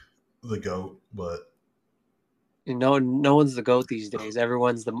like the GOAT, but no one's the GOAT these days.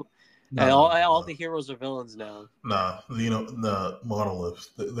 Everyone's all the heroes are villains now. Nah, the Monolith,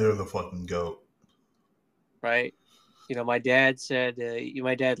 they're the fucking GOAT. Right. My dad said,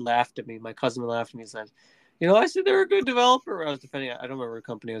 my dad laughed at me. My cousin laughed at me and said, I said they're a good developer. I was defending, I don't remember what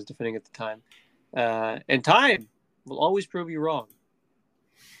company I was defending at the time. And time will always prove you wrong.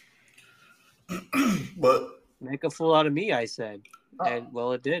 But make a fool out of me, I said. And,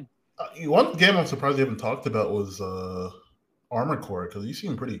 well, it did. One game I'm surprised you haven't talked about was Armored Core, because you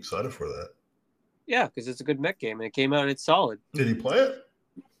seem pretty excited for that. Yeah, because it's a good mech game, and it came out and it's solid. Did you play it?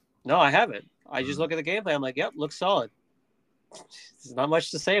 No, I haven't. I just look at the gameplay. I'm like, yep, looks solid. There's not much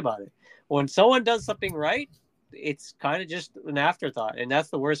to say about it. When someone does something right, it's kind of just an afterthought, and that's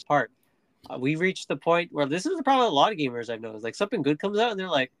the worst part. We reached the point where this is probably a lot of gamers I've noticed. Like something good comes out, and they're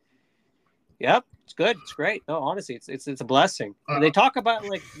like, "Yep, it's good, it's great." No, honestly, it's a blessing. And they talk about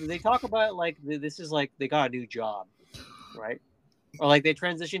like this is like they got a new job, right? Or like they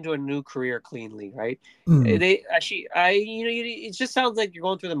transition to a new career cleanly, right? Mm. They actually, it just sounds like you're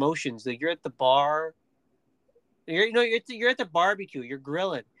going through the motions. Like you're at the bar. You're at the barbecue. You're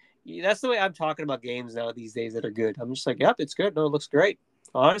grilling. That's the way I'm talking about games now these days that are good. I'm just like, yep, it's good. No, it looks great.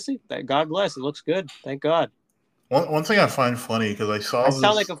 Honestly, God bless. It looks good. Thank God. One thing I find funny because I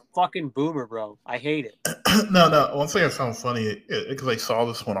sound like a fucking boomer, bro. I hate it. No. One thing I found funny because I saw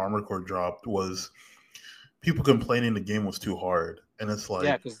this when Armored Core dropped was people complaining the game was too hard, and it's like,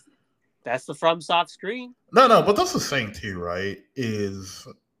 yeah, because that's the FromSoft screen. No, but that's the thing too, right?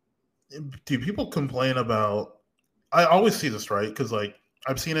 Do people complain about? I always see this, right? Because like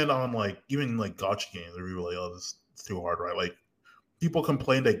I've seen it on like even like gacha games. They're really like, oh, this is too hard, right? Like people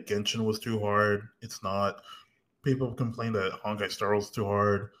complain that Genshin was too hard. It's not. People complain that Honkai Star was too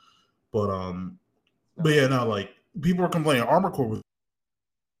hard, but yeah, no, like people were complaining Armored Core was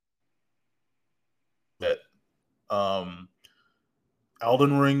that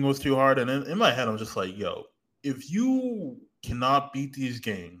Elden Ring was too hard, and in my head I'm just like, yo, if you cannot beat these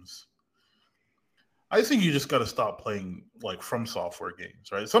games, I think you just got to stop playing like From Software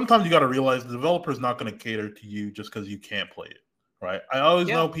games, right? Sometimes you got to realize the developer is not going to cater to you just because you can't play it, right? I always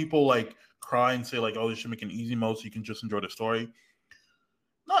know people like cry and say like, "Oh, they should make an easy mode so you can just enjoy the story."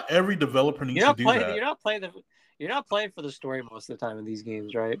 Not every developer needs to do that. You're not playing for the story most of the time in these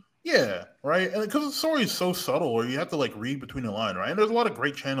games, right? Yeah, right. And because the story is so subtle, or you have to like read between the line, right? And there's a lot of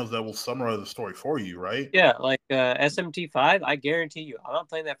great channels that will summarize the story for you, right? Yeah, like SMT5. I guarantee you, I'm not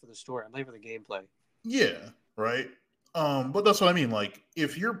playing that for the story. I'm playing for the gameplay. Yeah, right. But that's what I mean. Like,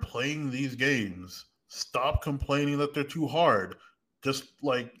 if you're playing these games, stop complaining that they're too hard. Just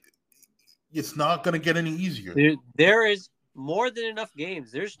like it's not going to get any easier. There is more than enough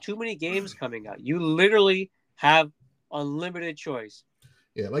games. There's too many games coming out. You literally have unlimited choice.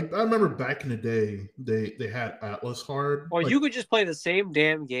 Yeah, like I remember back in the day, they had Atlas hard. Or you could just play the same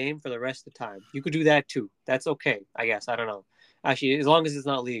damn game for the rest of the time. You could do that too. That's okay, I guess. I don't know. Actually, as long as it's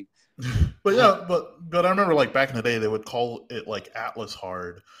not League. But yeah, but I remember like back in the day they would call it like Atlas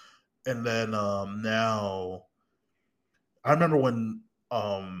hard, and then now I remember when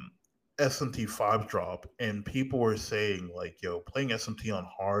SMT5 dropped and people were saying like, "Yo, playing SMT on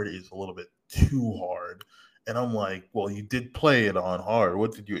hard is a little bit too hard," and I'm like, "Well, you did play it on hard.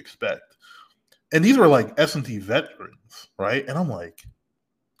 What did you expect?" And these were like SMT veterans, right? And I'm like,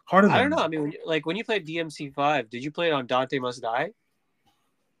 harder I don't know. than I mean, when you played DMC5, did you play it on Dante Must Die?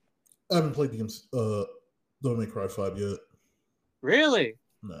 I haven't played the Don't Make Cry 5 yet. Really?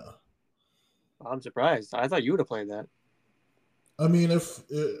 Nah. I'm surprised. I thought you would have played that. I mean, if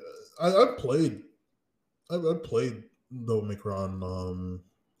I played, I played Don't Make Cry on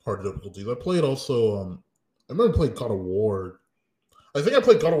hard difficulties. I played also. I remember playing God of War. I think I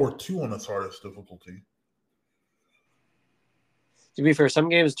played God of War 2 on its hardest difficulty. To be fair, some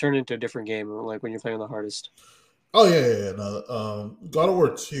games turn into a different game, like when you're playing on the hardest. Oh yeah. No, God of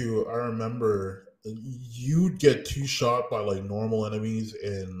War 2. I remember you'd get two shot by like normal enemies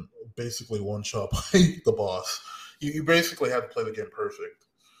and basically one shot by the boss. You basically had to play the game perfect.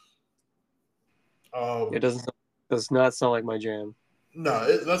 It does not sound like my jam.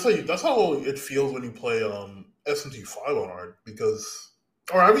 No, that's how it feels when you play SMT5 on hard because,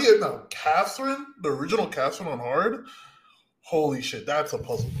 or I mean, no, Catherine, the original Catherine on hard. Holy shit, that's a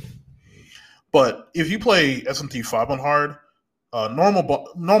puzzle. But if you play SMT5 on hard,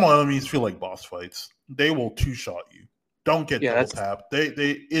 normal enemies feel like boss fights. They will two shot you. Don't get double tap.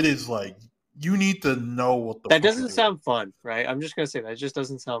 It is like you need to know what the. That doesn't sound fun, right? I'm just gonna say that it just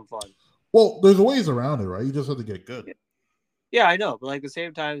doesn't sound fun. Well, there's ways around it, right? You just have to get good. Yeah, I know, but like at the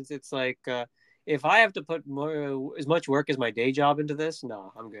same time, it's like if I have to put as much work as my day job into this,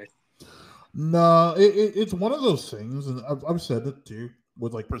 no, I'm good. No, it's one of those things, and I've said it too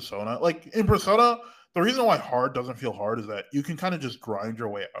with like Persona. Like in Persona, the reason why hard doesn't feel hard is that you can kind of just grind your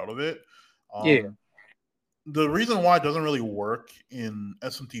way out of it. Yeah. The reason why it doesn't really work in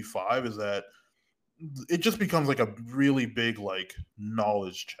SMT5 is that it just becomes like a really big like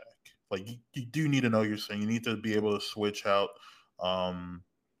knowledge check. Like you do need to know your thing. You need to be able to switch out.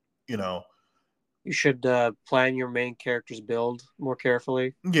 You know, you should plan your main character's build more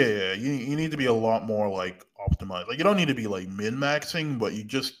carefully. Yeah. You need to be a lot more like optimized. Like you don't need to be like min maxing, but you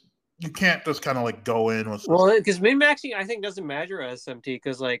can't just kind of like go in with. Well, because min maxing I think doesn't matter at SMT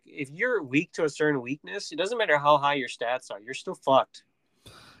because like if you're weak to a certain weakness, it doesn't matter how high your stats are, you're still fucked.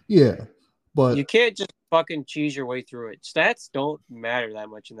 Yeah, but you can't just fucking cheese your way through it. Stats don't matter that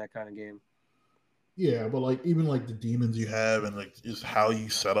much in that kind of game. Yeah, but like even like the demons you have and like just how you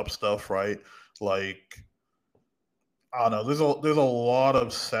set up stuff, right? Like I don't know. There's a lot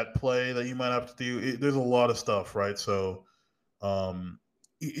of set play that you might have to do. There's a lot of stuff, right? So,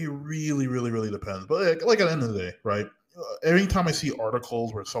 it really, really, really depends. But like at the end of the day, right? Every time I see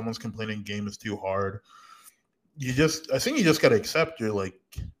articles where someone's complaining game is too hard, I think you just got to accept. You're like,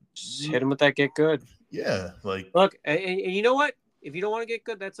 just hit them with that get good. Yeah, like look, and you know what? If you don't want to get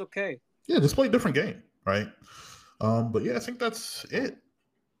good, that's okay. Yeah, just play a different game, right? But yeah, I think that's it.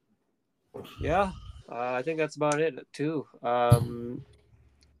 Yeah. I think that's about it too.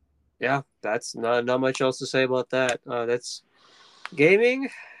 Yeah, that's not much else to say about that. That's gaming.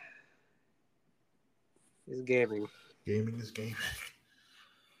 Is gaming. Gaming is gaming.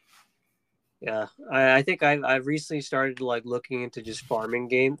 Yeah, I think I've recently started like looking into just farming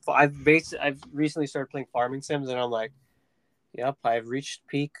game. I've recently started playing farming sims, and I'm like, yep, I've reached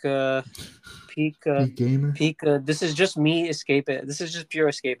peak gamer. This is just me escaping. This is just pure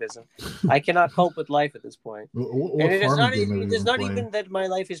escapism. I cannot cope with life at this point. And it is not. It is not even that my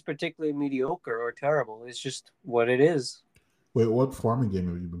life is particularly mediocre or terrible. It's just what it is. Wait, what farming game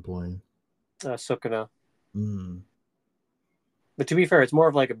have you been playing? Sukuna. But to be fair, it's more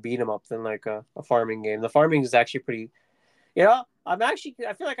of like a beat 'em up than like a farming game. The farming is actually pretty. I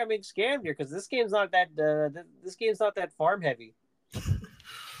feel like I'm being scammed here because this game's not that. This game's not that farm heavy.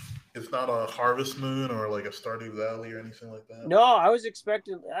 It's not a Harvest Moon or like a Stardew Valley or anything like that. No, I was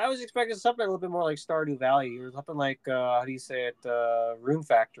expecting something a little bit more like Stardew Valley or something like how do you say it? Rune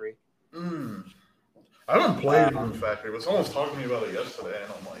Factory. I haven't played Rune Factory, but someone was talking to me about it yesterday,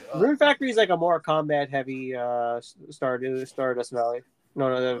 and I'm like, Rune Factory is like a more combat heavy Stardust Valley.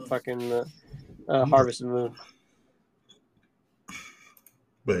 No, the fucking Harvest Moon.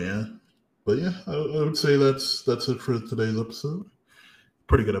 But yeah, I would say that's it for today's episode.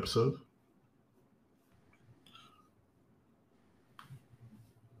 Pretty good episode.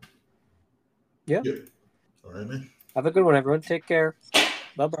 Yeah. Yep. All right, man. Have a good one, everyone. Take care.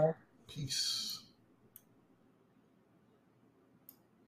 Bye-bye. Peace.